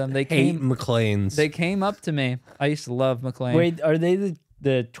remember them. They Hate came. McLean's. They came up to me. I used to love McLean. Wait, are they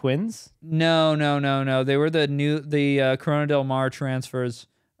the twins? No. They were the Corona Del Mar transfers.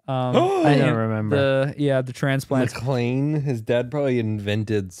 I don't remember. The transplants. McLean, his dad probably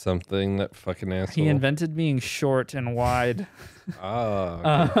invented something, that fucking asshole. He invented being short and wide.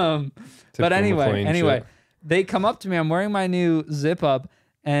 Ah. But Typical anyway, McLean shit. they come up to me. I'm wearing my new zip up,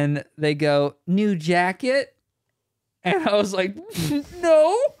 and they go, "New jacket," and I was like,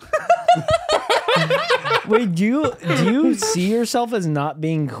 "No." Wait, do you see yourself as not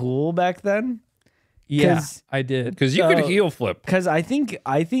being cool back then? Yeah, I did. Because you could heel flip. Because I think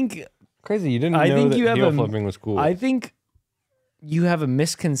Crazy, you didn't I know think that you have heel a- flipping was cool. I think you have a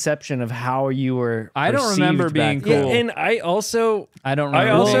misconception of how you were. I don't remember perceived being back cool. then. Yeah, and I also I don't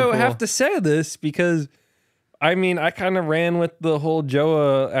remember. being cool. have to say this because I mean I kind of ran with the whole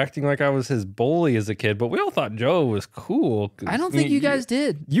Joa acting like I was his bully as a kid, but we all thought Joa was cool. 'Cause, I don't think you guys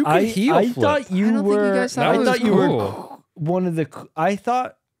did. You could I heel flip. thought you I don't think you were. guys thought I it was thought you were cool. one of the. I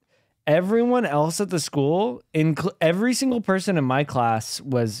thought everyone else at the school, every single person in my class,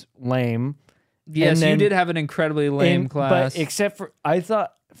 was lame. Yes, And then you did have an incredibly lame class. But except for, I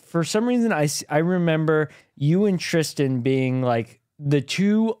thought for some reason I remember you and Tristan being like the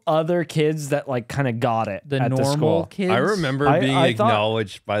two other kids that like kind of got it the at the normal school. kids. I remember being I thought-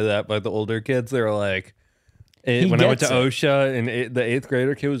 acknowledged by the older kids. They were like, He when I went to gets it. OSHA, and the 8th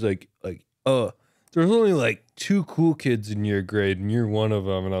grader kid was like, there's only like 2 cool kids in your grade, and you're one of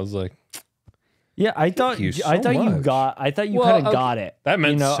them. And I was like, Yeah, I thought you I so thought you much. got. I thought you Well, kind of okay. got it. That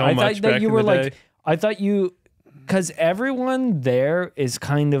meant you know, so I much thought that back you in were the like. day. I thought you, because everyone there is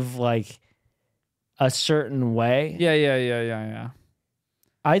kind of like a certain way. Yeah.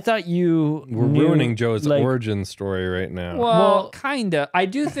 I thought you we're knew, ruining Joe's like, origin story right now. Well, kinda. I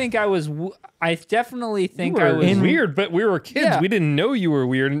do think I was. I definitely think You I were was. weird, but we were kids. Yeah. We didn't know you were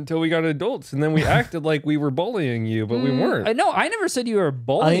weird until we got adults, and then we acted like we were bullying you, but we weren't. No, I never said you were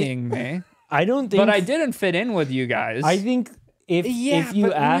bullying me, I don't think. but I didn't fit in with you guys. I think if Yeah, you but when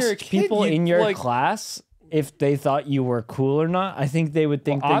you're a asked kid, people you, in your like- class if they thought you were cool or not, I think they would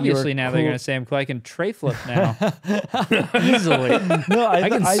think that Obviously, you were now cool. they're gonna say I'm cool. I can tray flip now easily. No, I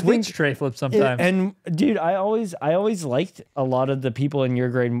can I switch think, tray flip sometimes. and dude, I always liked a lot of the people in your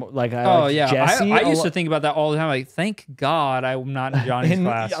grade. Like I Oh liked yeah, Jesse. I used to think about that all the time. Like, thank God I'm not in Johnny's And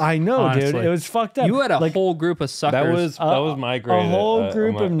class. I know, dude. honestly. It was fucked up. You had a like, whole group of suckers. That was my grade. whole at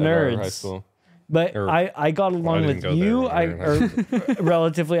group of at our high nerds. school. but or- I got along didn't with go you. there. Or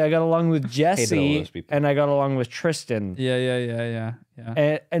relatively, I got along with all Jesse, those people. and I got along with Tristan. Yeah.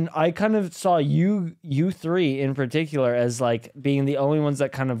 And I kind of saw you three in particular as like being the only ones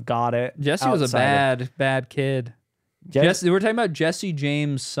that kind of got it. Jesse was a outside of- bad kid. Jesse, Jesse, we're talking about Jesse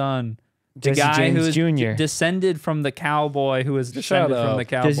James' son, the Jesse guy James who is Jr. descended from the cowboy who was descended from up. the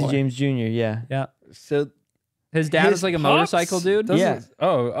cowboy. Jesse James Jr. Yeah. Yeah, So his dad his is like a pops motorcycle dude. doesn't- Yeah.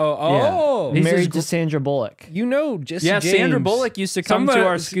 Oh. He's Married just to Sandra Bullock. You know, Jesse Yeah, James. Sandra Bullock used to come to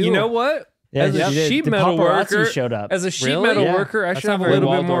our school. You know what? Yeah, as a she did. sheet The metal paparazzi worker, showed up. As a sheet Really? metal Yeah. worker, I That's should not have a very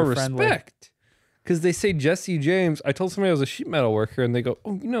little bit more Waldorf friendly. respect. Because they say Jesse James. I told somebody I was a sheet metal worker, and they go,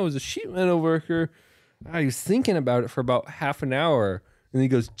 "Oh, you know, as a sheet metal worker, I was thinking about it for about half an hour." And he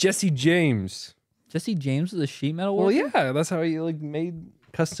goes, "Jesse James." Jesse James was a sheet metal Well, worker. yeah, that's how he like made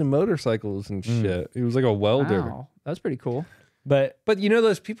custom motorcycles and shit. He was like a welder. Wow, that's pretty cool. But But you know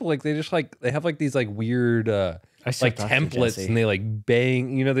those people like they just like they have like these like weird I still like talk to templates Jesse. and they like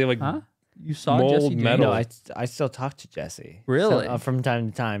bang. You know they like Huh? You saw Mold Jesse James? metal. no, I still talk to Jesse. Really? From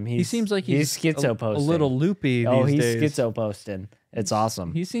time to time. He seems like he's schizo a posting. little loopy Oh, these he's days. schizo posting. It's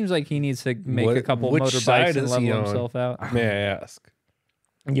awesome. He seems like he needs to make What- a couple which side motorbikes and is level he on? himself out. May I ask?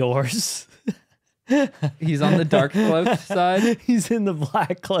 Yours. He's on the dark cloak side. He's in the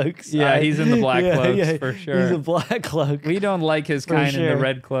black cloaks. Yeah, he's in the black cloaks for sure. He's a black cloak. We don't like his For kind in the sure.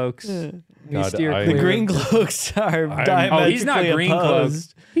 red cloaks. We God, steer I- the clear. green cloaks are diametrically Oh, he's not green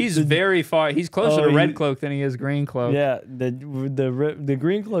opposed. cloak. He's very far. He's closer Oh, to red he- cloak than he is green cloak. Yeah, the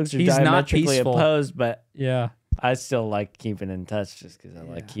green cloaks are He's not diametrically peaceful. opposed, but Yeah. I still like keeping in touch just because I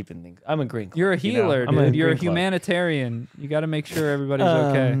like keeping things. I'm a green cloak. You're a you know? healer, I'm dude. You're a green cloak. humanitarian. You got to make sure everybody's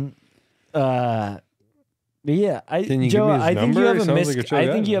okay. But yeah, Can you Joe, give me his I think you number? have He a sounds like a chill I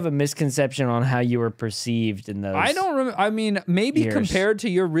guy. think you have a misconception on how you were perceived in those. I don't remember. I mean, maybe years. compared to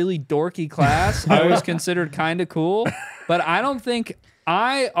your really dorky class, I was considered kind of cool, but I don't think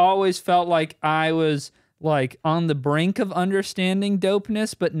I always felt like I was like on the brink of understanding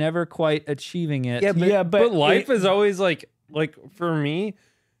dopeness, but never quite achieving it. But life is always like for me,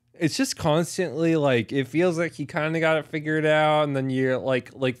 it's just constantly like it feels like you kind of got it figured out, and then you're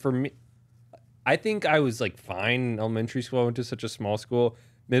like for me, I think I was like fine in elementary school. I went to such a small school.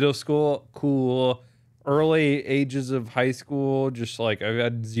 Middle school, cool. Early ages of high school, just like I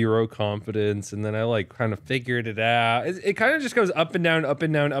had zero confidence, and then I like kind of figured it out. It kind of just goes up and down, up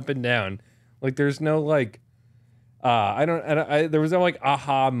and down, up and down. Like there's no like, there was no like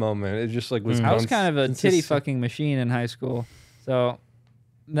aha moment. It just like was. I was kind of a titty fucking machine in high school, so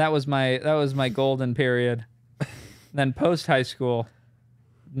that was my golden period. Then post high school,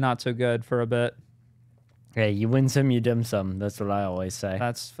 not so good for a bit. Hey, you win some, you dim some. That's what I always say.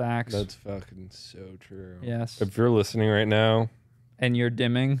 That's facts. That's fucking so true. Yes. If you're listening right now, And you're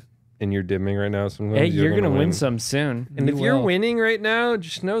dimming. right now, sometimes Hey, you're gonna win some soon. And You if you're will. winning right now,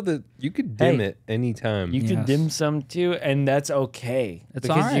 just know that you could dim it anytime. You can Yes. dim some too, and that's okay. It's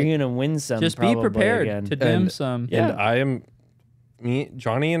because alright. you're gonna win some. Just be probably prepared again. to dim And- some. And I am,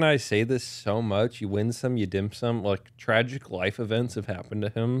 Johnny and I say this so much. You win some, you dim some. Like tragic life events have happened to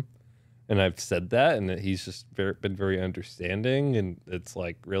him, and I've said that, and that he's just been very understanding, and it's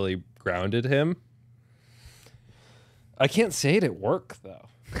like really grounded him. I can't say it at work though.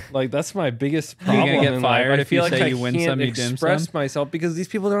 Like that's my biggest You're problem. gonna get in life. fired I if feel you like say I you win can't some, you dim express some? myself because these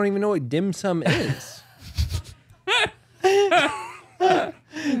people don't even know what dim sum is.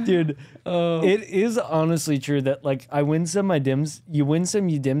 Dude, it is honestly true that like I win some, I dims. You win some,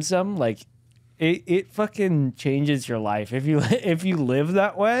 you dim some. Like it fucking changes your life if you live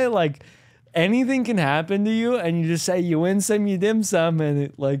that way. Like anything can happen to you, and you just say you win some, you dim some, and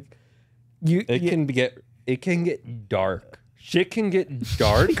it like It can get dark. Shit can get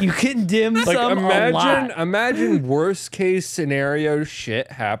dark. you can dim Like some a lot. imagine worst case scenario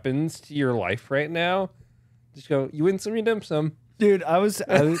shit happens to your life right now. Just go, you win some, you dim some, Dude, I was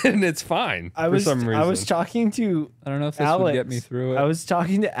and it's fine for some reason. I was talking to I don't know if this Alex. would get me through it. I was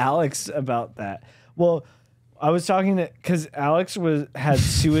talking to Alex about that. Well, I was talking to because Alex had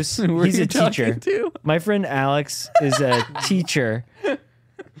suicide. Who He's are a you talking teacher. to? My friend Alex is a teacher.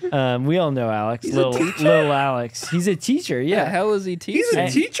 We all know Alex. Little Alex. He's a teacher. The Yeah. hell is he teaching? He's a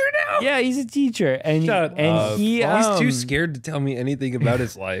teacher now. Yeah, he's a teacher, and Shut and up. he Well, he's too scared to tell me anything about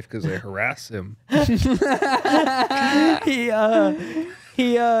his life because I harass him.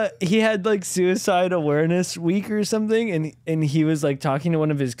 he had like suicide awareness week or something, and he was like talking to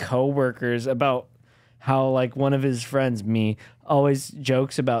one of his coworkers about how like one of his friends, me, always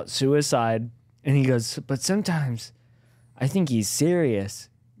jokes about suicide, and he goes, but sometimes I think he's serious.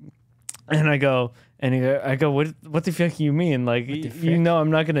 And I go, what the fuck you mean? Like, you know,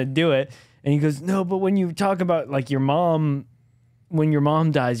 I'm not gonna do it. And he goes, no, but when you talk about like your mom, when your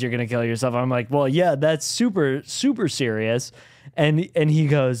mom dies, you're gonna kill yourself. I'm like, well, yeah, that's super, super serious. And he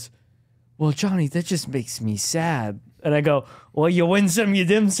goes, well, Johnny, that just makes me sad. And I go, well, you win some, you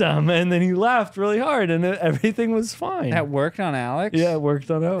dim some. And then he laughed really hard, and everything was fine. That worked on Alex? Yeah, it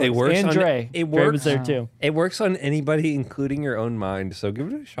worked on Alex. It works and on Dre. it Dre was works- there too. It works on anybody, including your own mind. So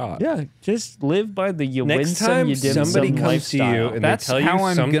give it a shot. Yeah, just live by the you win Next some, time you dim somebody some comes to you lifestyle. and That's they tell you how I'm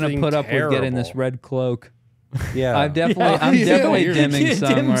gonna something put up with getting this terrible. red cloak. Yeah, I'm definitely you're- dimming you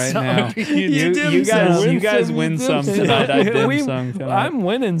some dim right some. now. You dim You guys, some. you guys You win dim some some. tonight. I dim some tonight. I'm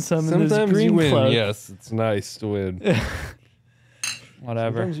winning some in this Sometimes green you win. cloak. Yes, it's nice to win.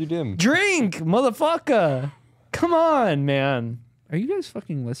 Whatever. Sometimes you dim. Drink, motherfucker. Come on, man. Are you guys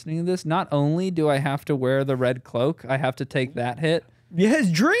fucking listening to this? Not only do I have to wear the red cloak, I have to take that hit.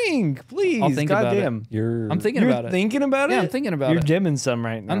 Yes, drink, please. I'll think about it. Goddamn. You're I'm thinking You're about it. thinking about it? Yeah, I'm thinking about You're it. dimming some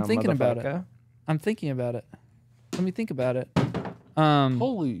right now. I'm thinking about it. motherfucker. I'm thinking about it. Let me think about it.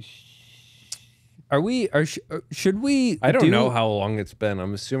 Should we? I don't know how long it's been.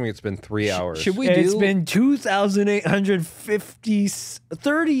 I'm assuming it's been 3 hours. Should we It's do been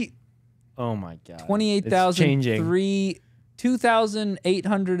 2,830. Oh my god. It's 28,000 changing.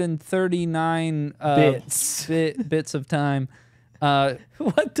 2,839 bits of time?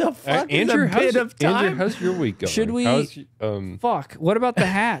 What the fuck is Andrew, a bit of time? Andrew, how's your week going? Should we- How's, Fuck. What about the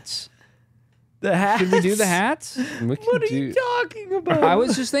hats? the hats. Should we do the hats? What are you talking about? I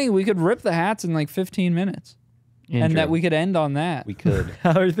was just thinking we could rip the hats in like 15 minutes, and that we could end on that. We could.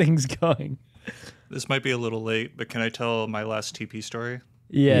 How are things going? This might be a little late, but can I tell my last TP story?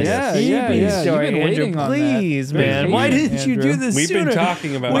 Yes. Yeah, TP yeah, yeah. story, You've been Andrew, waiting on that. please, man. Very Why patient, didn't you do Andrew. this We've sooner? been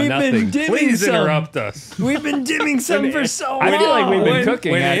talking about We've nothing. been dimming Please some. interrupt us. We've been dimming some for so long. I feel like we've been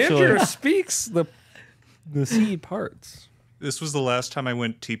cooking, When actually. Andrew speaks, the seed parts. This was the last time I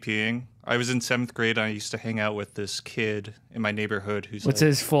went TPing, I was in 7th grade. And I used to hang out with this kid in my neighborhood who's What's like,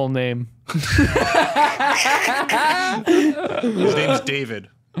 his full name? his name's David.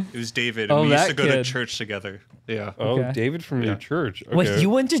 It was David, and Oh, we used that to go to kid. church together. Yeah, Oh, Okay. David from your church. Okay. Wait, you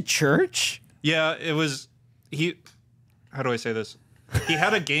went to church? yeah. It was he. How do I say this? He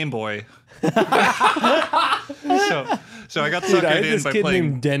had a Game Boy. so I got Dude, I suckered had in this by kid playing.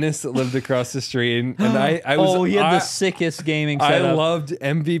 named Dennis that lived across the street, and I was. Oh, he had I, the sickest gaming I setup. loved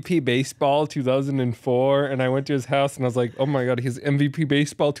MVP Baseball 2004, and I went to his house, and I was like, "Oh my god, he's MVP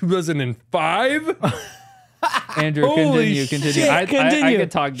Baseball 2005." Andrew, Holy continue. shit, I continue. could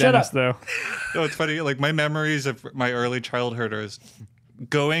talk Shut Dennis up. though. No, it's funny. Like my memories of my early childhood is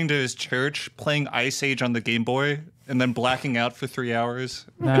going to his church, playing Ice Age on the Game Boy, and then blacking out for 3 hours,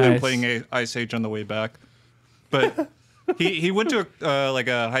 and then Nice. playing Ice Age on the way back. But he went to like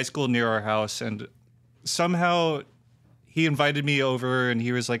a high school near our house, and somehow he invited me over, and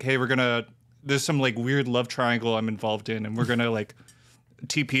he was like, "Hey, there's some like weird love triangle I'm involved in, and we're gonna like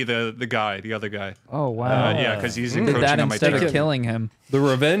TP the other guy." Oh wow. Yeah, because he's Did encroaching that on my instead of territory. killing him. The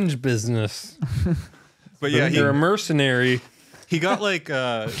revenge business. But yeah, You're a mercenary. he got like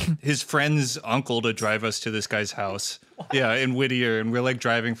his friend's uncle to drive us to this guy's house. Yeah, in Whittier, and we're like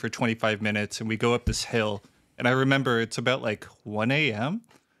driving for 25 minutes, and we go up this hill, and I remember it's about like 1 a.m.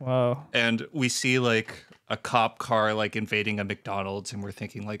 Wow. and we see like a cop car like invading a McDonald's, and we're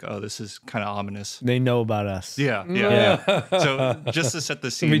thinking like, oh, this is kind of ominous. They know about us. Yeah. So just to set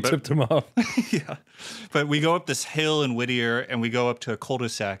the scene, We but- tipped him off. yeah. But we go up this hill in Whittier, and we go up to a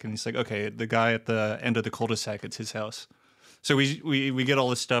cul-de-sac, and he's like, okay, the guy at the end of the cul-de-sac, it's his house. So we get all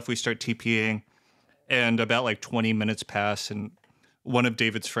this stuff, we start TPing, and about like 20 minutes pass, and one of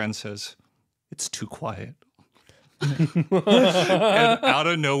David's friends says, "It's too quiet." And out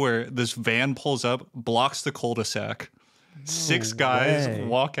of nowhere, this van pulls up, blocks the cul-de-sac. 6 guys way.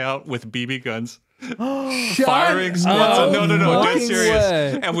 walk out with BB guns. Firing squads. up. No, dead fucking serious.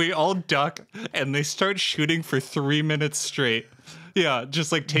 way. And we all duck, and they start shooting for 3 minutes straight. Yeah,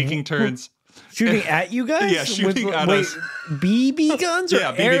 just like taking turns. Shooting at you guys? Yeah, shooting at us. BB guns? Or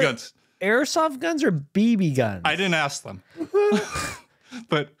Yeah, BB guns. Airsoft guns or BB guns? I didn't ask them.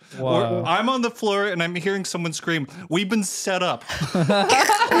 But Wow. I'm on the floor, and I'm hearing someone scream, "We've been set up." You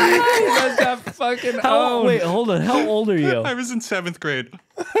guys got fucking owned. Wait, hold on. How old are you? I was in 7th grade.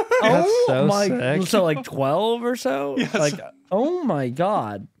 Oh so my! sick. So like 12 or so? Yes. Like, oh my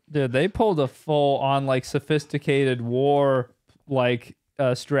god! Dude, they pulled a full on like sophisticated war like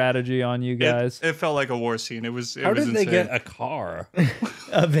strategy on you guys. It felt like a war scene. It was. How was did they insane. get a car?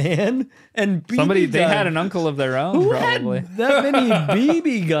 A van and BB Somebody they guns. had an uncle of their own, Who probably. had that many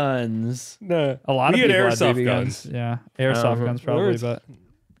BB guns? No, A lot we of had people airsoft had BB guns. Yeah, airsoft guns probably, where's- but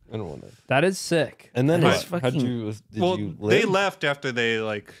I don't want to. that is sick. And then That is what? How'd fucking- you? Did Well, you they live? left after they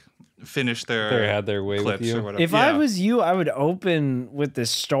like finished They their had their way with clips you. or whatever. If I Yeah. was you, I would open with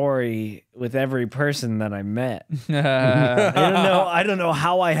this story with every person that I met. it I don't know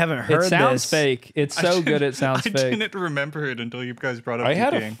how I haven't heard sounds this. fake. It's I so didn't- good it sounds I fake. didn't remember it until you guys brought up. I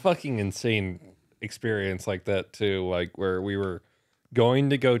had a TPing. fucking insane experience like that too. Like where we were going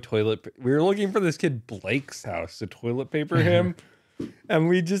to go we were looking for this kid Blake's house to toilet paper him, and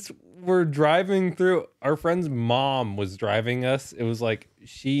we just were driving through. Our friend's mom was driving us. It was like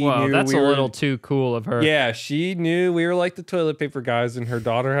she Wow, knew that's we a were, little too cool of her. Yeah, she knew we were like the toilet paper guys, and her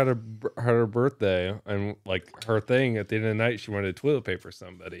daughter had her birthday, and like her thing at the end of the night, she wanted to toilet paper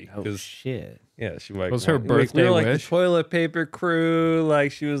somebody. Oh 'Cause, shit! yeah, she like Was her we birthday were like wish? the toilet paper crew.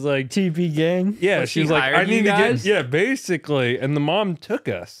 Like she was like, TP gang. yeah, Was she she was like, hired I you need to guys? get, yeah, basically. And the mom took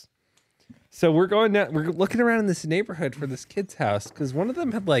us. So we're going down, we're looking around in this neighborhood for this kid's house because one of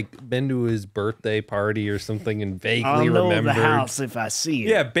them had like been to his birthday party or something and vaguely I'll know remembered. the house if I see it.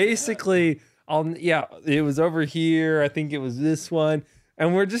 Yeah, basically, it was over here. I think it was this one.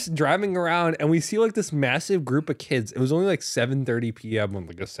 And we're just driving around and we see like this massive group of kids. It was only like 7:30 p.m. on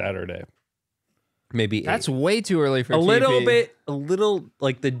like a Saturday. Maybe 8. That's way too early for a TP. little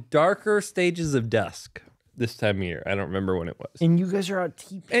like the darker stages of dusk this time of year. I don't remember when it was. And you guys are out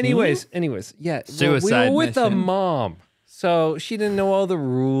TP. Anyways, yeah. Suicide we were with the mission. mom. So she didn't know all the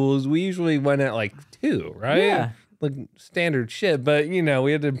rules. We usually went at like 2, right? Yeah. Like standard shit. But, you know,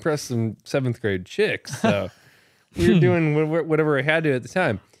 we had to impress some 7th grade chicks. So we were doing whatever I had to at the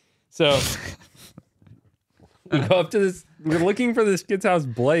time. So we go up to this, we're looking for this kid's house,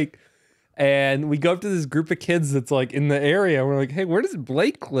 Blake. And we go up to this group of kids that's like in the area. We're like, hey, where does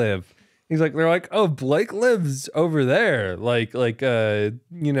Blake live? They're like, oh, Blake lives over there. Like, you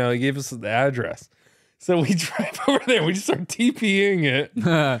know, he gave us the address. So we drive over there. We just start TPing it.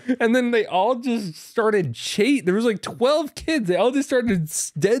 And then they all just started There was like 12 kids. They all just started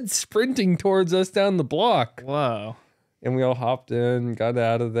dead sprinting towards us down the block. Whoa. And we all hopped in, got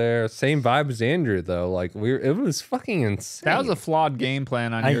out of there. Same vibe as Andrew, though. Like it was fucking insane. That was a flawed game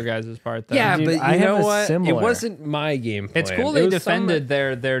plan on your guys' part, though. yeah, Dude, but I you know have a what? similar. It wasn't my game plan. It's cool It they was defended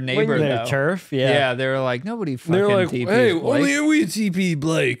their neighbor, Their though. turf, Yeah, they were like, nobody fucking They're like, TPs hey, Blake. only we TP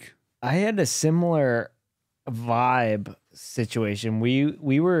Blake. I had a similar vibe situation.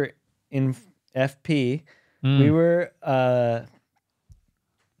 We were in FP. We were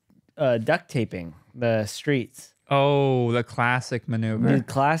duct taping the streets. Oh, the classic maneuver. The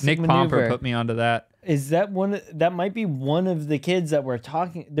classic Nick maneuver. Pomper put me onto that. Is that one? That might be one of the kids that we're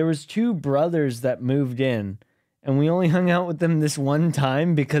talking. There was two brothers that moved in, and we only hung out with them this one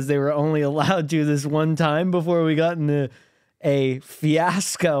time because they were only allowed to this one time before we got into a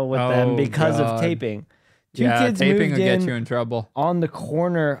fiasco with them Oh, because God. of taping. Two Yeah, kids taping moved will get in you in trouble. on the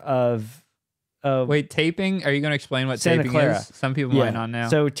corner of Wait, taping? Are you going to explain what Santa taping Clara. is? Some people might not know.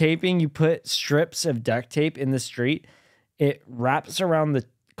 So taping, you put strips of duct tape in the street. It wraps around the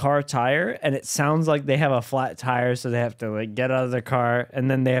car tire, and it sounds like they have a flat tire, so they have to like get out of their car,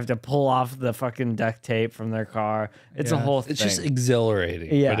 and then they have to pull off the fucking duct tape from their car. It's a Yeah. whole thing. It's just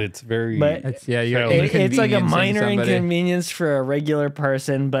exhilarating, Yeah. but it's very. But It's, yeah, you're it's like a inconveniencing minor somebody. inconvenience for a regular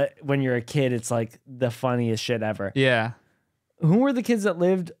person, but when you're a kid, it's like the funniest shit ever. Yeah. Who were the kids that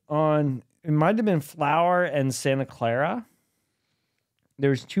lived on? It might have been Flower and Santa Clara.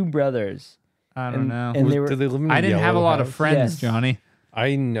 There was two brothers. I don't know. And they were. do they live in I didn't have a yellow lot of house? friends, Yes. Johnny.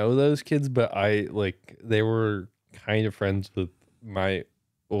 I know those kids, but they were kind of friends with my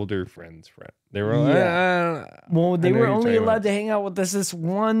older friend's friend. They were Well, they know were you're only talking allowed about. to hang out with us this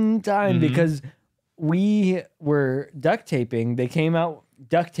one time because we were duct taping. They came out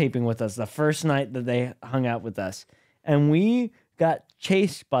duct taping with us the first night that they hung out with us. And we got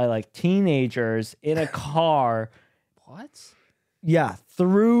chased by like teenagers in a car. What? Yeah,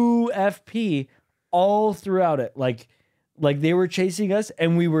 through FP all throughout it. Like they were chasing us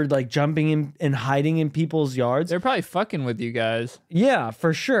and we were like jumping in and hiding in people's yards. They're probably fucking with you guys. Yeah,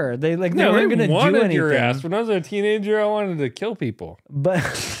 for sure. They No, weren't they gonna do wanted anything. your ass. When I was a teenager, I wanted to kill people. But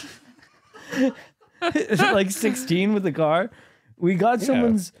like 16 with the car, we got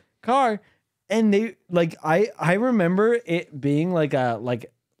someone's car, and they like I remember it being like a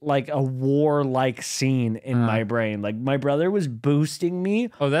war-like scene in my brain. Like my brother was boosting me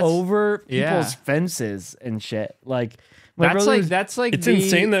over people's fences and shit. Like my That's brother like was- that's like It's the,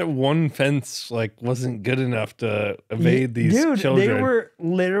 insane that one fence like wasn't good enough to evade these Dude, children. they were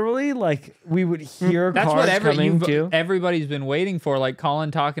literally like we would hear That's cars what coming too. everybody's been waiting for. Like Colin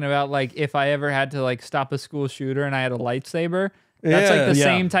talking about like if I ever had to like stop a school shooter and I had a lightsaber. That's like the Yeah.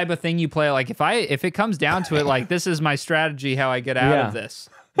 same type of thing you play. Like if it comes down to it, like this is my strategy how I get out Yeah. of this.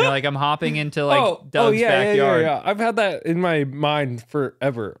 You know, like I'm hopping into like Doug's backyard. Yeah. I've had that in my mind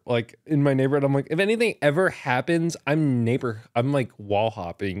forever. Like in my neighborhood, I'm like, if anything ever happens, I'm like wall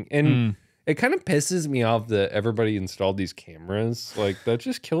hopping, and it kind of pisses me off that everybody installed these cameras. Like that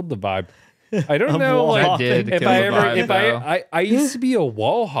just killed the vibe. I don't know, wall like hopping. That did if kill I the ever, vibe, if though. I used to be a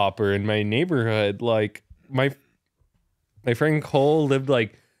wall hopper in my neighborhood. Like my friend Cole lived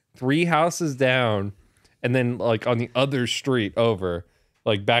like 3 houses down, and then like on the other street over.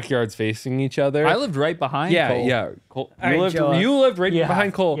 Like backyards facing each other. I lived right behind Yeah, Cole. yeah. Cole, All right, Joe, you lived right you behind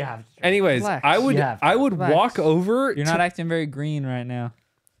have- Cole. you have- Anyways, Relax. I would You have- relax. walk over. You're not acting very green right now.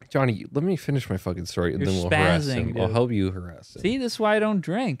 Johnny. Let me finish my fucking story, and You're then we'll harass spazzing, him. I'll dude. help you harass him. See, this is why I don't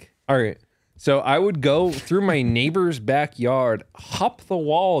drink. All right. So I would go through my neighbor's backyard, hop the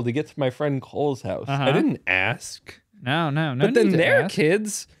wall to get to my friend Cole's house. I Uh-huh. didn't ask, No. but then need to their ask.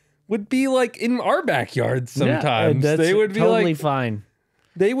 kids would be like in our backyard sometimes. that's They would be totally like, fine.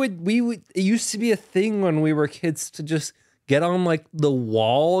 we would it used to be a thing when we were kids to just get on like the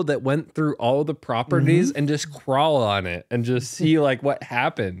wall that went through all the properties and just crawl on it and just see like what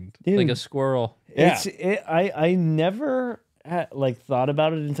happened. Dude, like a squirrel. Yeah. I never had, like thought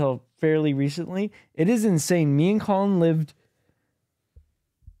about it until fairly recently. It is insane. Me and Colin lived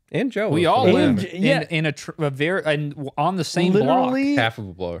And Joe. We for all that And- lived matter. yeah. in a very and on the same block. literally half of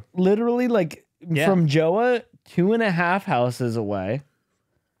a blower. literally like Yeah. from Joa 2.5 houses away.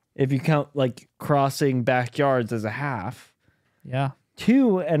 If you count like crossing backyards as a half, Yeah.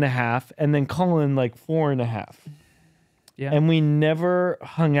 2.5, and then Colin like 4.5. Yeah. And we never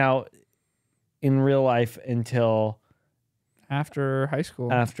hung out in real life until After high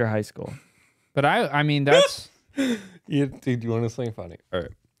school. after high school. But I mean that's Dude, you want to something funny? All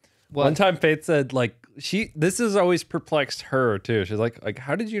right. One time Faith said like this has always perplexed her too. She's like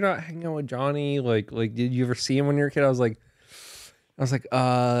how did you not hang out with Johnny? Like did you ever see him when you were a kid? I was like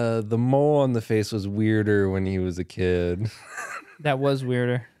the mole on the face was weirder when he was a kid. That was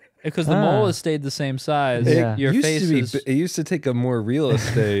weirder. Because the mole has stayed the same size. Yeah. Your face is... It used to take up more real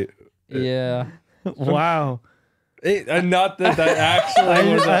estate. Yeah. Wow. Not that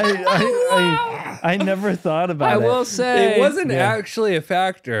actually was I never thought about I it. will say... it wasn't actually a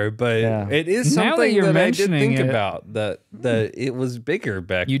factor, but it is Now that something you're that I did mentioning think it- about, that it was bigger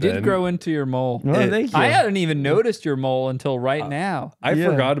back You then. did grow into your mole. Well, thank you. I hadn't even noticed your mole until right now. I Yeah.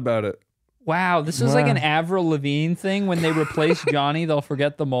 forgot about it. Wow, this is like Wow. an Avril Lavigne thing. When they replace Johnny, they'll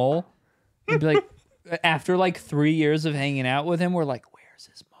forget the mole. It'd be like, after like 3 years of hanging out with him, we're like, where's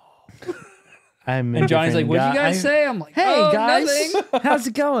his mole? I'm a And Johnny's like, different what'd you guy. guys say? I'm like, Hey oh, guys, nothing. how's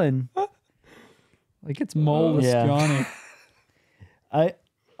it going? Like, it's moleless Yeah. Johnny.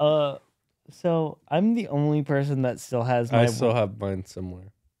 So I'm the only person that still has my. I still have mine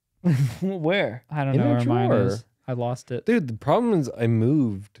somewhere. Where? I don't In know a where mine drawer. is. I lost it. Dude, the problem is I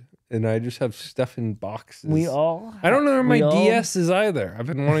moved and I just have stuff in boxes. We all. I don't know where my we all- DS is either. I've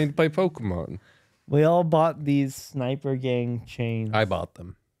been wanting to play Pokemon. We all bought these Sniper Gang chains. I bought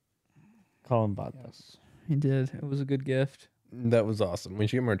them. Colin bought them. He did. It was a good gift. That was awesome. We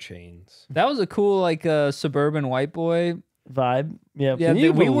should get more chains. That was a cool, like, suburban white boy. Vibe. Yep. Yeah, Can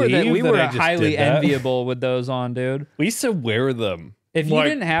you we were believe that I just highly did that? enviable with those on, dude. We used to wear them. If you Like-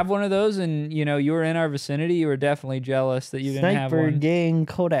 didn't have one of those and, you know, you were in our vicinity, you were definitely jealous that you didn't have Sniper one. Gang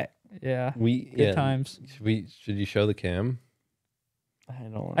Kodak. Yeah. Good times. Should you show the cam? I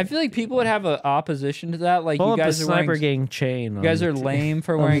don't. I feel like people would have an opposition to that. Like, Pull you up guys the are Sniper wearing, Gang chain. you guys are lame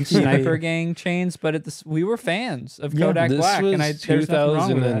for wearing TV. Sniper Gang chains, but we were fans of Yeah. Kodak This Black, was and there's nothing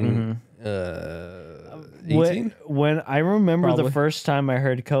wrong with that. 2018. When I remember Probably. the first time I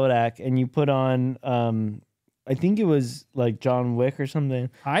heard Kodak, and you put on, I think it was like John Wick or something.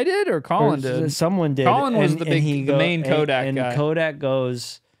 I did, or Colin did. Someone did. Colin was and- the and big- he the main Kodak and guy. Kodak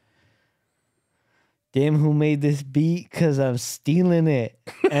goes, "Damn, who made this beat? Cause I'm stealing it."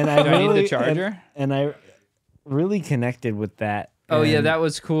 And I Do I need really, the charger? and I really connected with that. Oh yeah, And- that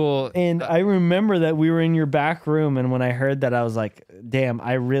was cool. And I remember that we were in your back room, and when I heard that, I was like, "Damn,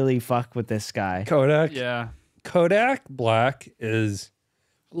 I really fuck with this guy." Kodak. Yeah. Kodak Black is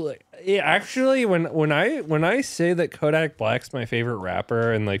actually when I say that Kodak Black's my favorite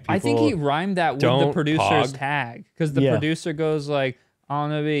rapper, and like people I think he rhymed that with the don't producer's pog. tag, because the Yeah. producer goes like,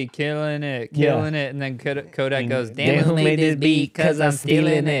 "On the beat, killing it, Yeah. killing it," and then Kodak goes, Damn, "Damn, who made this beat? Cause I'm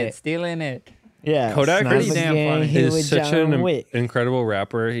stealing it, stealing it." Yeah, Kodak Sniper is damn Gang, funny. he is with such John an Wick. incredible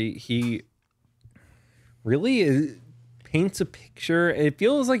rapper. He really paints a picture. It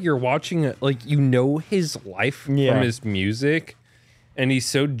feels like you're watching it, like you know his life Yeah. from his music, and he's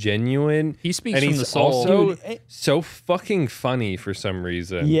so genuine. He speaks and from he's the soul. also Dude, so fucking funny for some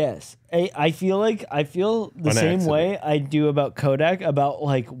reason. Yes, I feel the On same accident. way I do about Kodak, about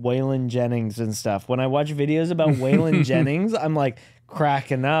like Waylon Jennings and stuff. When I watch videos about Waylon Jennings, I'm like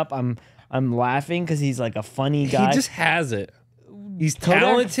cracking up. I'm laughing because he's like a funny guy. He just has it. He's Kodak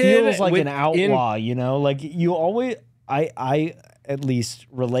talented. feels like with- an outlaw, you know. Like you always, I at least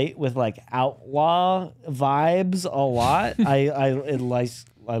relate with like outlaw vibes a lot.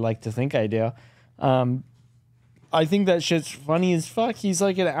 I like to think I do. I think that shit's funny as fuck. He's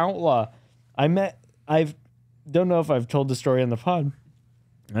like an outlaw. Don't know if I've told the story on the pod.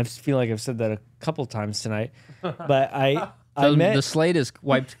 I just feel like I've said that a couple times tonight. But I met the slate is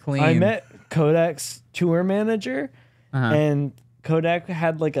wiped clean. I met Kodak's tour manager, Uh-huh. and Kodak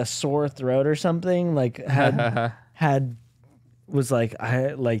had like a sore throat or something. Like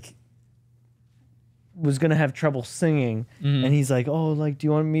was gonna have trouble singing, Mm-hmm. and he's like, "Oh, like, do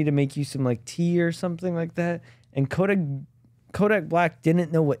you want me to make you some like tea or something like that?" And Kodak Black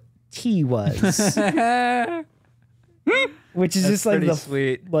didn't know what tea was, which is That's just like pretty the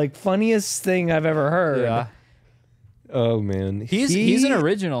sweet. like funniest thing I've ever heard. Yeah. Oh man, He's an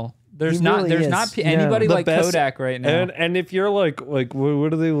original. There's he not really there's is. not Yeah. anybody The like best- Kodak right now. And if you're like what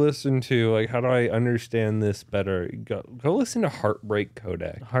do they listen to? Like, how do I understand this better? Go listen to Heartbreak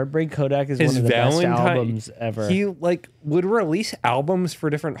Kodak. Heartbreak Kodak is His one of the best Valentine- albums ever. He like would release albums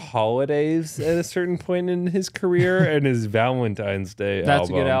for different holidays at a certain point in his career, and his Valentine's Day That's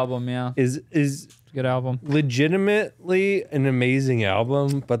a good album, yeah. is It's a good album. legitimately an amazing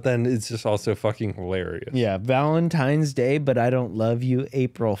album, but then it's just also fucking hilarious. Yeah, Valentine's Day, but I don't love you.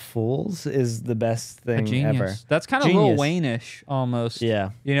 April Fools is the best A thing genius. ever. That's kind of Lil Genius. Wayne-ish almost. Yeah,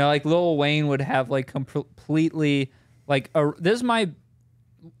 You know, like Lil Wayne would have like completely like I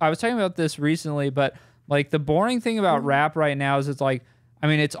was talking about this recently, but like the boring thing about rap right now is it's like I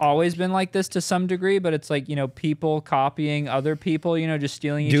mean, it's always been like this to some degree, but it's like, you know, people copying other people, you know, just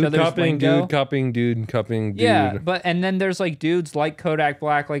stealing each Dude other's copying lingo. dude, copying dude, copying dude. Yeah, but and then there's like dudes like Kodak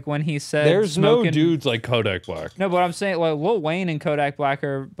Black, like when he said There's smoking, no dudes like Kodak Black. No, but I'm saying like Lil Wayne and Kodak Black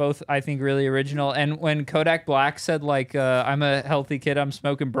are both, I think, really original. And when Kodak Black said like I'm a healthy kid, I'm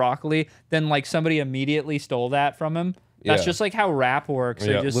smoking broccoli, then like somebody immediately stole that from him. That's Yeah. just like how rap works.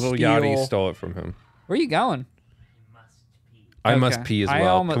 They Yeah, just Little steal. Yachty stole it from him. Where are you going? I Okay. must pee as I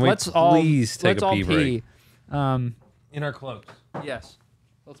well. almost- Can we let's all please take let's a all pee break? In our cloaks. Yes.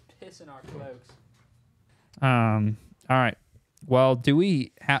 Let's piss in our cloaks. All right. Well, do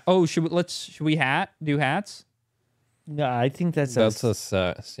we? Should we do hats? No, I think that's That's a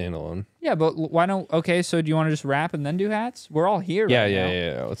standalone. Yeah, but why don't? Okay, so do you want to just rap and then do hats? We're all here. Yeah, right yeah, now.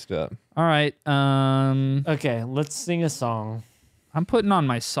 yeah. Let's do that. All right. Okay, let's sing a song. I'm putting on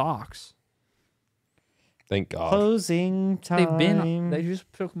my socks. Thank God. Closing time. They just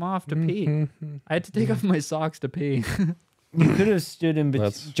took them off to pee. I had to take off my socks to pee. You could have stood in between.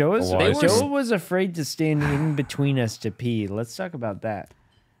 That's Joe a wise Joe thing. was afraid to stand in between us to pee. Let's talk about that.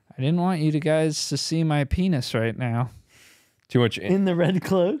 I didn't want you guys to see my penis right now. Too much. In the red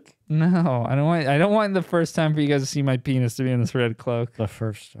cloak? No, I don't want the first time for you guys to see my penis to be in this red cloak. The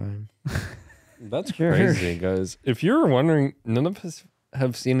first time. That's Sure. crazy, guys. If you're wondering, none of us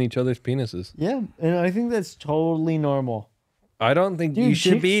have seen each other's penises. Yeah, and I think that's totally normal. I don't think Dude, you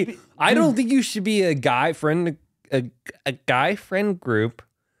should chicks be. be- I don't think you should be a guy friend, a guy friend group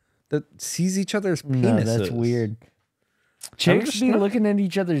that sees each other's penises. No, that's weird. Chicks just be not- looking at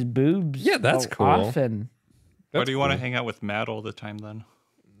each other's boobs. Yeah, that's cool. Often. Why do you want to hang out with Matt all the time then?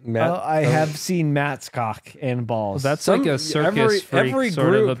 Matt, I have seen Matt's cock and balls. That's like a circus freak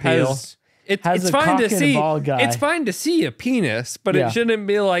sort of appeal. Has it's a fine cock to and see. ball guy. It's fine to see a penis, but Yeah. it shouldn't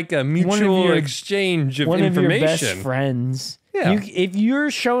be like a mutual your- exchange of one of your information. best friends. Yeah. If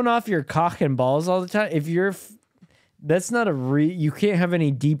you're showing off your cock and balls all the time, that's not you can't have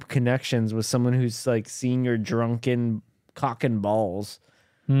any deep connections with someone who's like seeing your drunken cock and balls,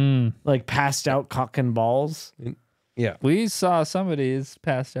 like passed out cock and balls. Yeah. We saw somebody's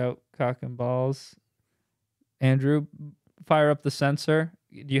passed out cock and balls. Andrew, fire up the sensor.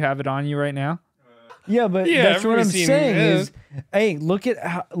 Do you have it on you right now? Yeah, but Yeah, that's what I'm everybody's seen saying it. is, hey, look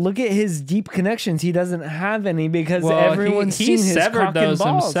at his deep connections. He doesn't have any because everyone's he seen his severed cock and those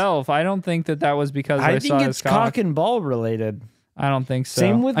balls. himself. I don't think that was because I I saw think his it's cock and ball related. I don't think so.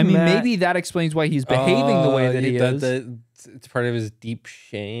 Same with I mean, Matt. maybe that explains why he's behaving the way that he is. It's part of his deep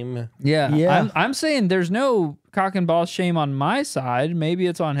shame. Yeah. Yeah. I'm saying there's no cock and ball shame on my side. Maybe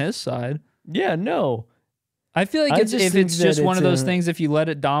it's on his side. Yeah, no. I feel like I it's, just if think it's that just one it's of those a- things, if you let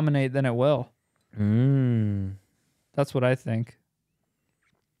it dominate, then it will. That's what I think.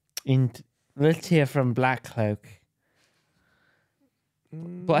 Let's hear from Black Cloak.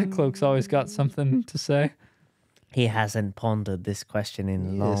 Black Cloak's always got something to say. He hasn't pondered this question in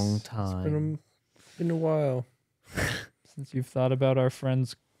a long time. It's been a while. Since you've thought about our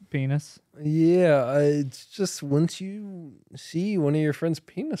friend's penis. Yeah, it's just once you see one of your friend's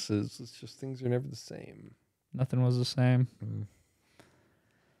penises, it's just things are never the same. Nothing was the same.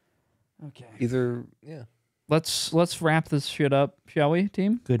 Okay. Either, yeah. Let's wrap this shit up, shall we,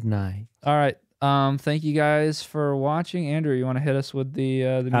 team? Good night. All right. Thank you guys for watching. Andrew, you want to hit us with the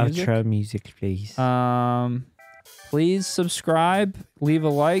music? Outro music, please. Please subscribe, leave a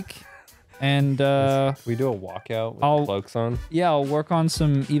like, and We do a walkout with I'll- the cloaks on. yeah, I'll work on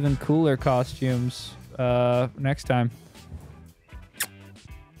some even cooler costumes next time.